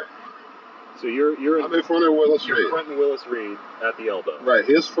 I'm here. So I'm in front of Willis Reed. You're fronting Willis Reed at the elbow. Right.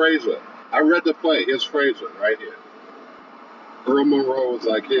 Here's Frazier. I read the play. Here's Frazier right here. Earl Monroe was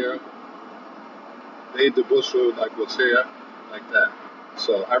like here. Dave DeBusschel was here, like that.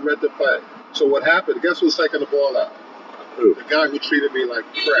 So I read the play. So what happened? Guess who's taking the ball out? Who? The guy who treated me like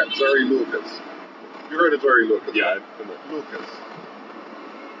crap, Jerry Lucas. You heard of Jerry Lucas? Yeah. Right? Lucas.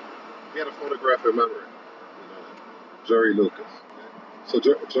 He had a photographic memory. You know, Jerry Lucas. So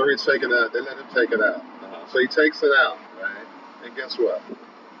Jerry's taking it out. They let him take it out. So he takes it out, right? And guess what?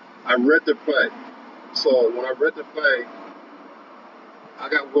 I read the play. So when I read the play, I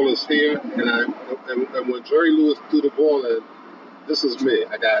got Willis here, and when Jerry Lewis threw the ball in, this is me.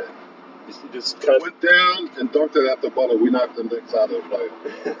 I got it. You just cut. Went down and dunked it at the buzzer. We knocked the Knicks out of the play.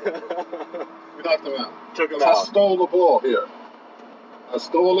 We knocked them out. Took him I out. stole the ball here. I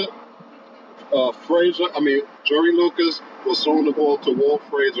stole it. Jerry Lucas was throwing the ball to Walt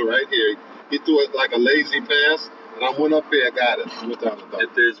Frazier right here. He threw it like a lazy pass, And I went up there and got it. I went down the dunk.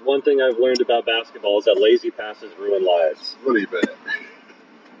 If there's one thing I've learned about basketball is that lazy passes ruin lives. Really bad.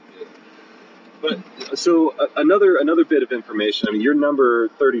 But so another bit of information. I mean, your number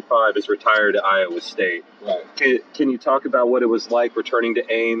 35 is retired at Iowa State. Right. Can you talk about what it was like returning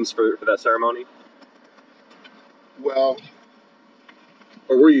to Ames for that ceremony? Well,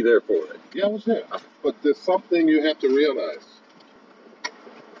 or were you there for it? Yeah, I was there. But there's something you have to realize.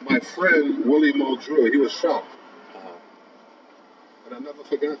 My friend Willie Muldrew, he was shot. And I never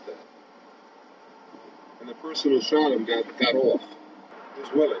forgot that. And the person who shot him got off. It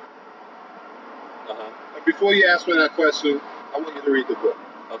was Willie. And before you ask me that question, I want you to read the book.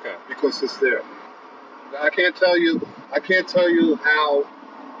 Okay. Because it's there. I can't tell you how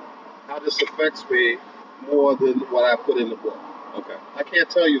this affects me more than what I put in the book. Okay. I can't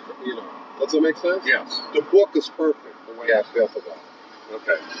tell you, does it make sense? Yes. The book is perfect the way I felt about it.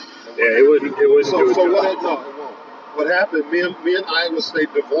 Okay. Yeah, it wouldn't do it. No, it won't. What happened, me and Iowa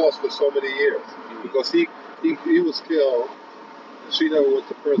State divorced for so many years because he was killed and she never went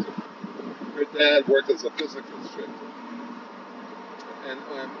to prison. Her dad worked as a physics instructor.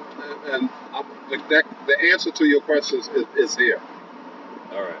 And the answer to your question is here.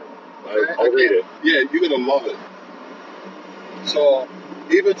 All right. I'll read it. Yeah, you're going to love it. So,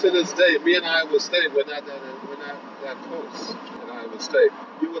 even to this day, me and Iowa State, we're not that close in Iowa State.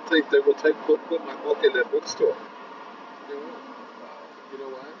 You would think they would put my book in their bookstore. They won't. You know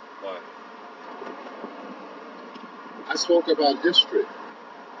why? Why? I spoke about history.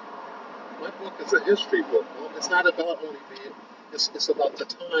 My book is a history book. It's not about only being. It's about the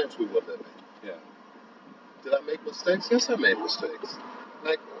times we were living. Yeah. Did I make mistakes? Yes, I made mistakes.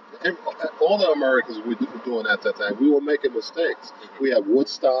 Like all the Americans we were doing at that time, we were making mistakes. We had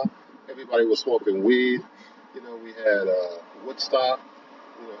Woodstock. Everybody was smoking weed. We had Woodstock.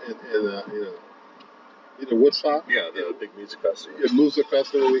 Woodstock. Yeah, the big music festival. Yeah, music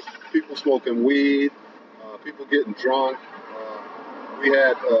festival. People smoking weed. People getting drunk. We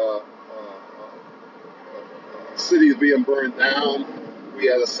had cities being burned down. We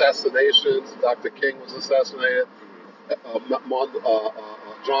had assassinations. Dr. King was assassinated.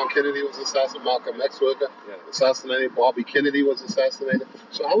 John Kennedy was assassinated. Malcolm X was assassinated. Bobby Kennedy was assassinated.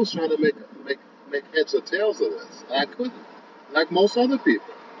 So I was trying to make heads or tails of this, and I couldn't. Like most other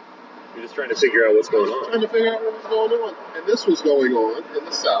people. You're just trying to figure out what's going on. Trying to figure out what was going on, and this was going on in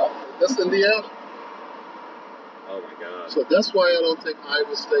the South. That's Indiana. Oh my God. So that's why I don't think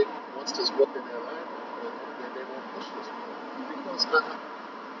Iowa State wants this book in their library, and they won't push this book because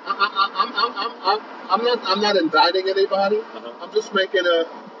I'm not indicting anybody. I'm just making a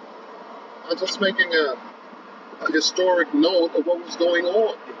historic note of what was going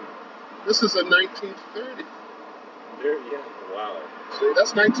on. This is in 1930. Yeah. Wow. See,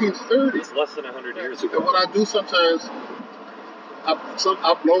 that's 1930. It's less than 100 years ago. And what I do sometimes, I've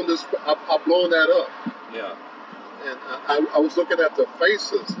blown that up. Yeah. And I was looking at the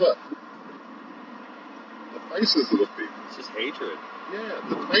faces. Look. The faces of the people. It's just hatred. Yeah,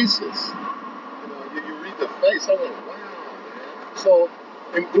 the faces. You read the face. I went, wow, man. So,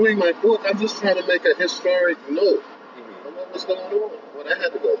 in doing my book, I'm just trying to make a historic note of what was going on, what I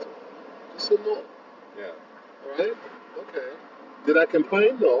had to go through. Just a note. Yeah. All right? Okay. Did I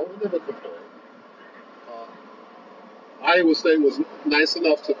complain? No, I never complained. Iowa State was nice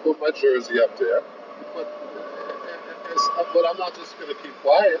enough to put my jersey up there, but I'm not just going to keep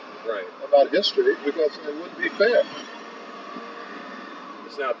quiet about history because it wouldn't be fair.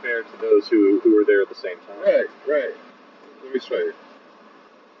 It's not fair to those who were there at the same time. Right. Let me show you.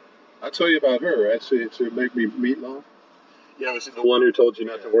 I told you about her, right? She made me meatloaf. Yeah, was she the one who told you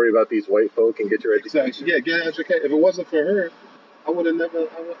not to worry about these white folk and get your education? Exactly. Yeah, get educated. If it wasn't for her, I would have never.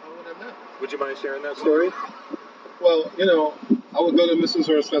 Would you mind sharing that story? Well, I would go to Mrs.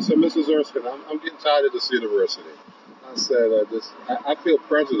 Erskine. I said, Mrs. Erskine, I'm getting tired of this university. I said, I feel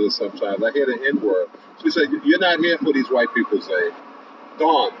prejudice sometimes. I hear the N-word. She said, you're not here for these white people, Zaid.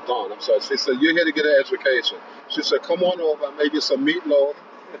 Dawn, I'm sorry. She said, you're here to get an education. She said, come on over. I made you some meatloaf.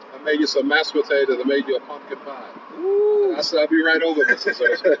 I made you some mashed potatoes. I made you a pumpkin pie. Ooh. I said, I'll be right over, Mrs.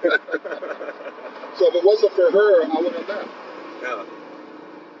 Erskine. So if it wasn't for her, I would have left. Yeah.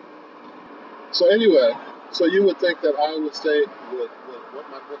 So anyway, so you would think that Iowa State would want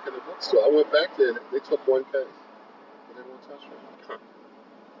my book in the bookstore. I went back there. They took one case. They won't touch me. Huh.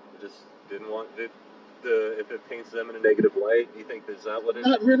 They just didn't want it. If it paints them in a negative light, you think is that what it is?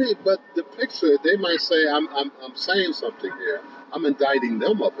 Not really, but the picture, they might say I'm saying something here. I'm indicting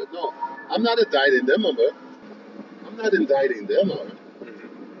them of it. No, I'm not indicting them of it.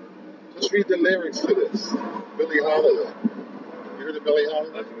 Mm-hmm. Just read the lyrics to this. Billie Holiday. You heard of Billie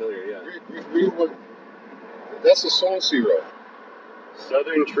Holiday? I'm familiar, yeah. Read what That's a song she wrote.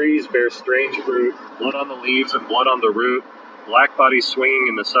 Southern trees bear strange fruit, blood on the leaves and blood on the root, black bodies swinging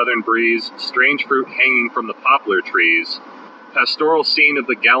in the southern breeze, strange fruit hanging from the poplar trees. Pastoral scene of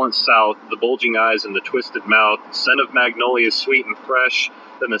the gallant south, the bulging eyes and the twisted mouth, scent of magnolias sweet and fresh,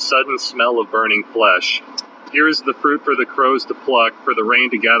 then the sudden smell of burning flesh. Here is the fruit for the crows to pluck, for the rain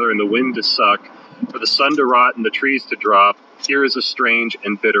to gather and the wind to suck, for the sun to rot and the trees to drop. Here is a strange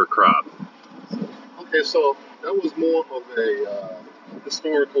and bitter crop. Okay, so that was more of a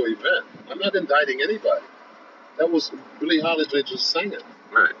historical event. I'm not indicting anybody. That was Billie Holiday just sang it.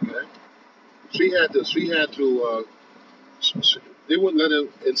 Right. Okay. She had to. They wouldn't let her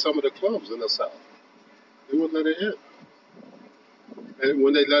in some of the clubs in the South. They wouldn't let her in. And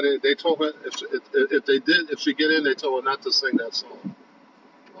when they let her, they told her if she get in, they told her not to sing that song.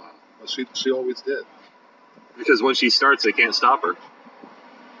 Wow. But she always did. Because when she starts, they can't stop her.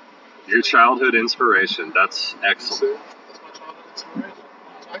 Your childhood inspiration. That's excellent. See? That's my childhood inspiration.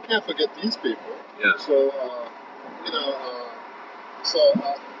 I can't forget these people. Yeah. So,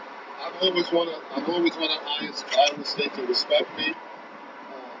 I've always wanted Iowa State to respect me.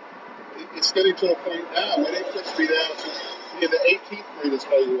 It's getting to a point now where they push me down to be in the 18th graders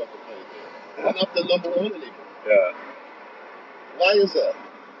play who ever played there. I'm not the number one anymore. Yeah. Why is that?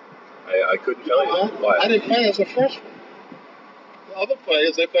 I couldn't tell you why. I didn't play as a freshman. The other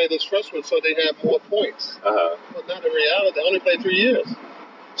players, they played as freshmen, so they have more points. Uh-huh. But not in reality. They only played 3 years.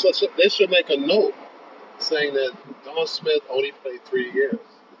 So they should make a note saying that Don Smith only played 3 years.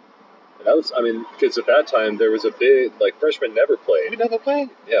 And that was, because at that time there was a big, freshmen never We played. never played.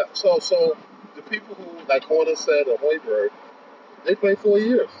 Yeah. So the people who, like Horner said or Hoiberg, they played 4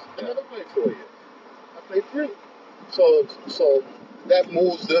 years. I never played 4 years. I played 3. So that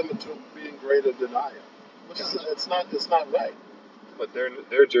moves them into being greater than I am, which is it's not right. But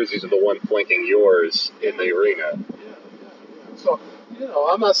their jerseys are the one flanking yours in the arena. Yeah. So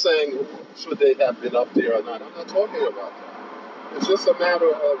I'm not saying should they have been up there or not. I'm not talking about that. It's just a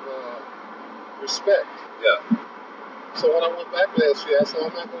matter of respect. Yeah. So when I went back last year, I said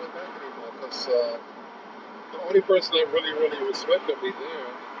I'm not going back anymore because the only person that really respected me there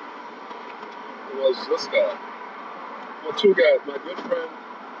was this guy. Well, 2 guys. My good friend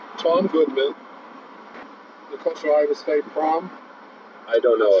Tom Goodman, the coach of Iowa State prom. I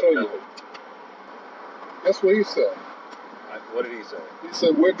don't know. I'll show you. Guess what he said? What did he say? He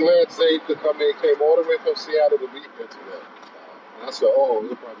said, we're glad Zaid could come in. He came all the way from Seattle to be here today. And I said, oh,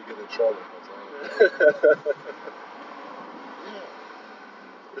 he'll probably get in trouble. Yeah.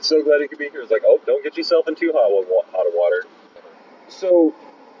 We're so glad he could be here. It's like, oh, don't get yourself in too hot of water. So,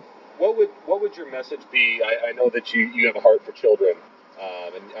 what would your message be? I know that you have a heart for children,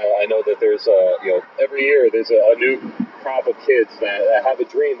 and I know that there's every year there's a new crop of kids that have a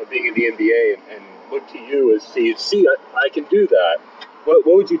dream of being in the NBA and look to you as see I can do that. What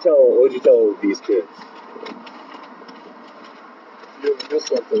would you tell these kids? You're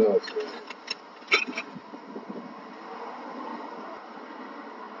something else, man.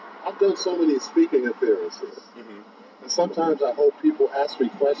 I've done so many speaking appearances. Mm-hmm. And sometimes I hope people ask me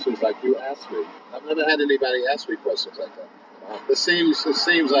questions like you asked me. I've never had anybody ask me questions like that. It seems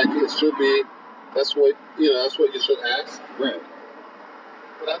like it should be. That's what you should ask. Right.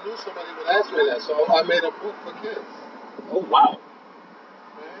 But I knew somebody would ask me that, so I made a book for kids. Oh wow!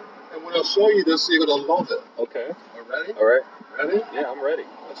 And when I show you this, you're gonna love it. Okay. You ready? All right. Ready? Yeah, I'm ready.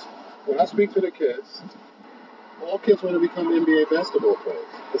 When I speak to the kids, all kids want to become NBA basketball players.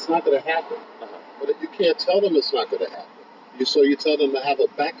 It's not going to happen. Uh-huh. But you can't tell them it's not going to happen. So you tell them to have a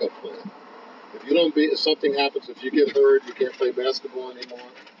backup plan. If something happens, if you get hurt, you can't play basketball anymore,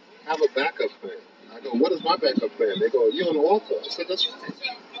 have a backup plan. I go, what is my backup plan? They go, you're an author. I said, that's right.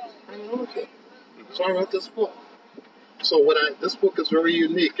 I'm an author. So I wrote this book. So this book is very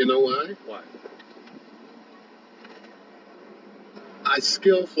unique. You know why? Why? I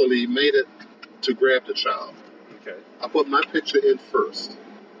skillfully made it to grab the child. Okay. I put my picture in first.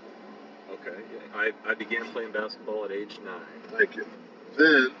 Okay. Yeah. I began playing basketball at age 9. Thank you.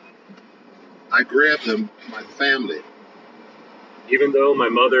 Then I grabbed them, my family. Even though my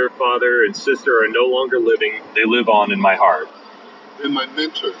mother, father, and sister are no longer living, they live on in my heart. And my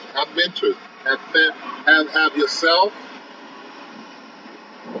mentors. Have mentors. Have yourself.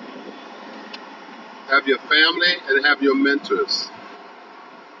 Have your family and have your mentors.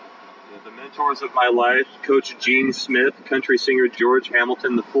 The mentors of my life, Coach Gene Smith, country singer George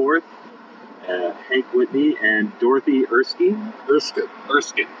Hamilton IV, Hank Whitney, and Dorothy Erskine.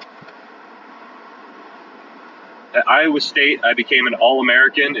 At Iowa State, I became an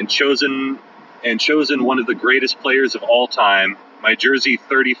All-American and chosen one of the greatest players of all time. My jersey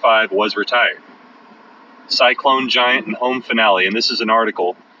 35 was retired. Cyclone Giant and Home Finale, and this is an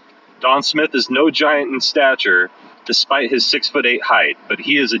article. Don Smith is no giant in stature, despite his 6'8" height, but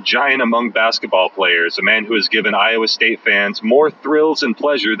he is a giant among basketball players, a man who has given Iowa State fans more thrills and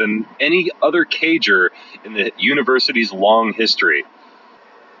pleasure than any other Cager in the university's long history.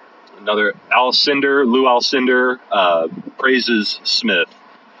 Another Lou Alcindor praises Smith.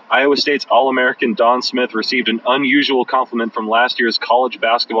 Iowa State's All-American Don Smith received an unusual compliment from last year's College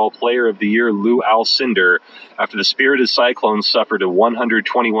Basketball Player of the Year Lou Alcindor after the Spirited Cyclones suffered a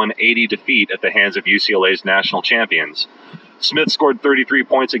 121-80 defeat at the hands of UCLA's national champions. Smith scored 33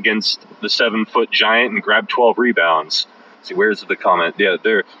 points against the 7-foot giant and grabbed 12 rebounds. Let's see, where's the comment? Yeah,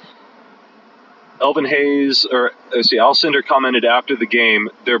 there. Alcindor commented after the game,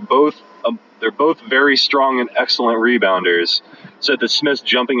 they're both very strong and excellent rebounders. Said that Smith's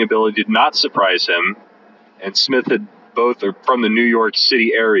jumping ability did not surprise him, and Smith both are from the New York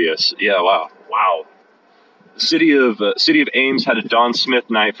City area. Yeah, wow. The city of Ames had a Don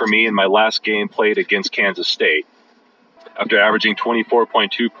Smith night for me in my last game played against Kansas State. After averaging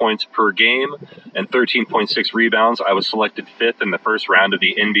 24.2 points per game and 13.6 rebounds, I was selected 5th in the first round of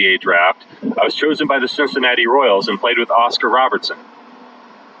the NBA draft. I was chosen by the Cincinnati Royals and played with Oscar Robertson.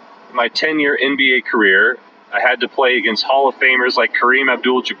 In my 10-year NBA career, I had to play against Hall of Famers like Kareem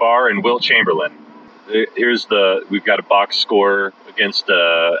Abdul-Jabbar and Wilt Chamberlain. We've got a box score against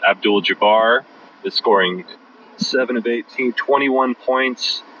Abdul-Jabbar. It's scoring 7 of 18, 21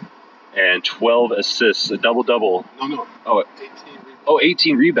 points, and 12 assists, a double-double. No. Oh,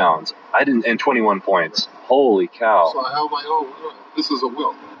 18 rebounds. And 21 points. Holy cow. So I held my own. This is a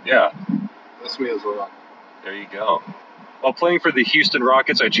Wilt. Yeah. That's me as well. There you go. While playing for the Houston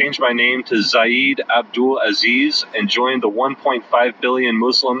Rockets, I changed my name to Zaid Abdul-Aziz and joined the 1.5 billion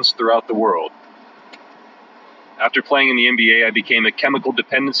Muslims throughout the world. After playing in the NBA, I became a chemical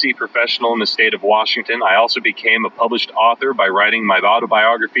dependency professional in the state of Washington. I also became a published author by writing my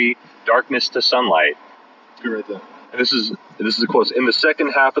autobiography, Darkness to Sunlight. You read that. And this is a quote. In the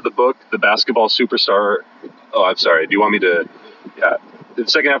second half of the book, the basketball superstar... Oh, I'm sorry. Do you want me to... Yeah. In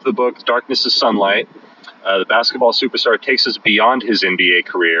the second half of the book, Darkness to Sunlight, the basketball superstar takes us beyond his NBA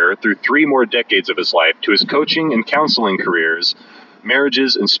career through 3 more decades of his life to his coaching and counseling careers,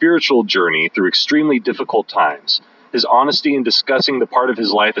 marriages, and spiritual journey through extremely difficult times. His honesty in discussing the part of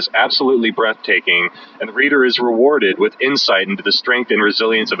his life is absolutely breathtaking, and the reader is rewarded with insight into the strength and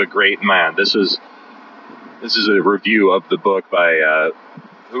resilience of a great man. This is a review of the book by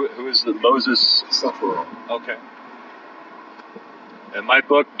who is the Moses Sufferer. Okay. And my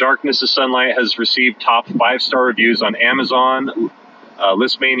book, Darkness to Sunlight, has received top 5-star reviews on Amazon.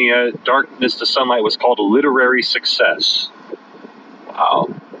 Listmania, Darkness to Sunlight was called a literary success. Wow.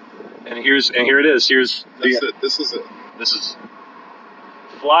 And here it is. This is it. This is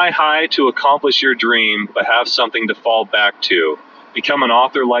fly high to accomplish your dream, but have something to fall back to. Become an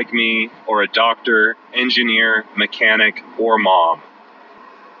author like me, or a doctor, engineer, mechanic, or mom.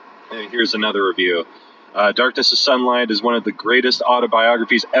 And here's another review. Darkness to Sunlight is one of the greatest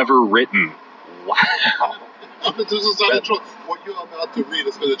autobiographies ever written. Wow. This is what you're about to read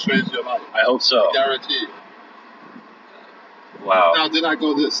is going to change your life. I hope so. I guarantee you. Wow. Now, did I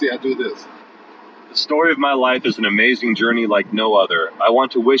go this? See, I do this. The story of my life is an amazing journey like no other. I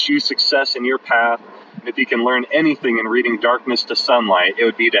want to wish you success in your path, and if you can learn anything in reading Darkness to Sunlight, it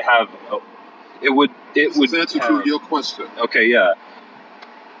would be to have... This would answer to your question. Okay, yeah.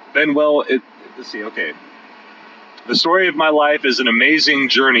 Let's see, okay. The story of my life is an amazing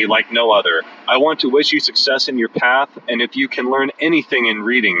journey like no other. I want to wish you success in your path, and if you can learn anything in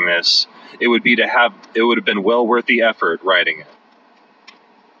reading this, it would have been well worth the effort writing it.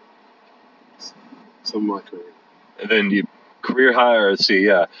 So my career. And then career high, or let's see,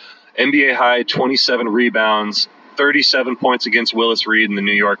 yeah. NBA high, 27 rebounds, 37 points against Willis Reed and the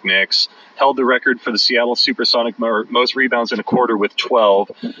New York Knicks. Held the record for the Seattle Supersonic most rebounds in a quarter with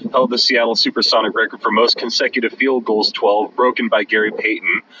 12. Held the Seattle Supersonic record for most consecutive field goals, 12, broken by Gary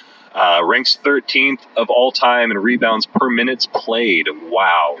Payton. Ranks 13th of all time in rebounds per minutes played.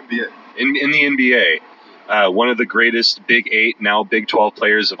 Wow. NBA. In the NBA. One of the greatest Big 8, now Big 12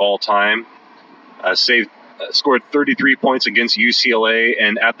 players of all time. Scored 33 points against UCLA,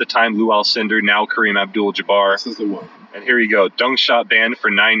 and at the time, Lou Alcindor, now Kareem Abdul-Jabbar. This is the one. And here you go. Dunk shot banned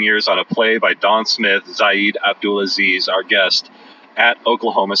for 9 years on a play by Don Smith, Zaid Abdul-Aziz, our guest, at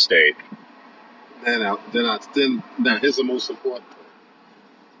Oklahoma State. Now, here's the most important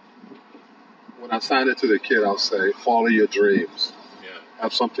thing. When I sign it to the kid, I'll say, follow your dreams. Yeah.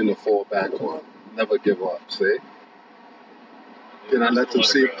 Have something to fall back on. Never give up, see? Then I let them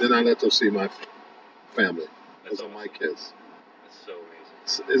see my family. Those are my kids. That's so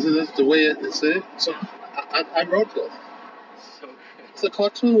amazing. Isn't this the way it is? So I wrote this. So good. It's a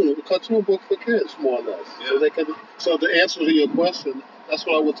cartoon book for kids, more or less. Yeah. So they can. So the answer to your question, that's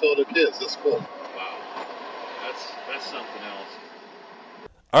what I would tell the kids. This book. Wow. That's something else.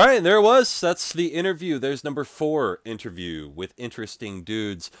 All right, and there it was. That's the interview. There's number 4 interview with interesting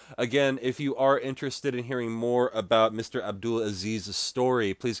dudes. Again, if you are interested in hearing more about Mr. Abdul-Aziz's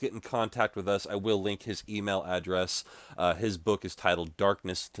story, please get in contact with us. I will link his email address. His book is titled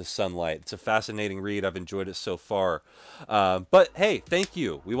Darkness to Sunlight. It's a fascinating read. I've enjoyed it so far. But hey, thank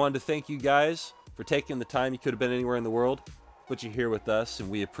you. We wanted to thank you guys for taking the time. You could have been anywhere in the world, but you're here with us, and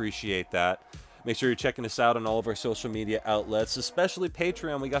we appreciate that. Make sure you're checking us out on all of our social media outlets, especially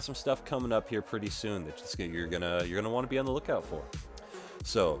Patreon. We got some stuff coming up here pretty soon that you're gonna want to be on the lookout for.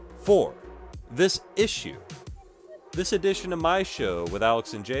 So for this edition of my show with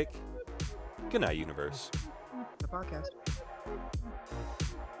Alex and Jake, good night, universe. The podcast.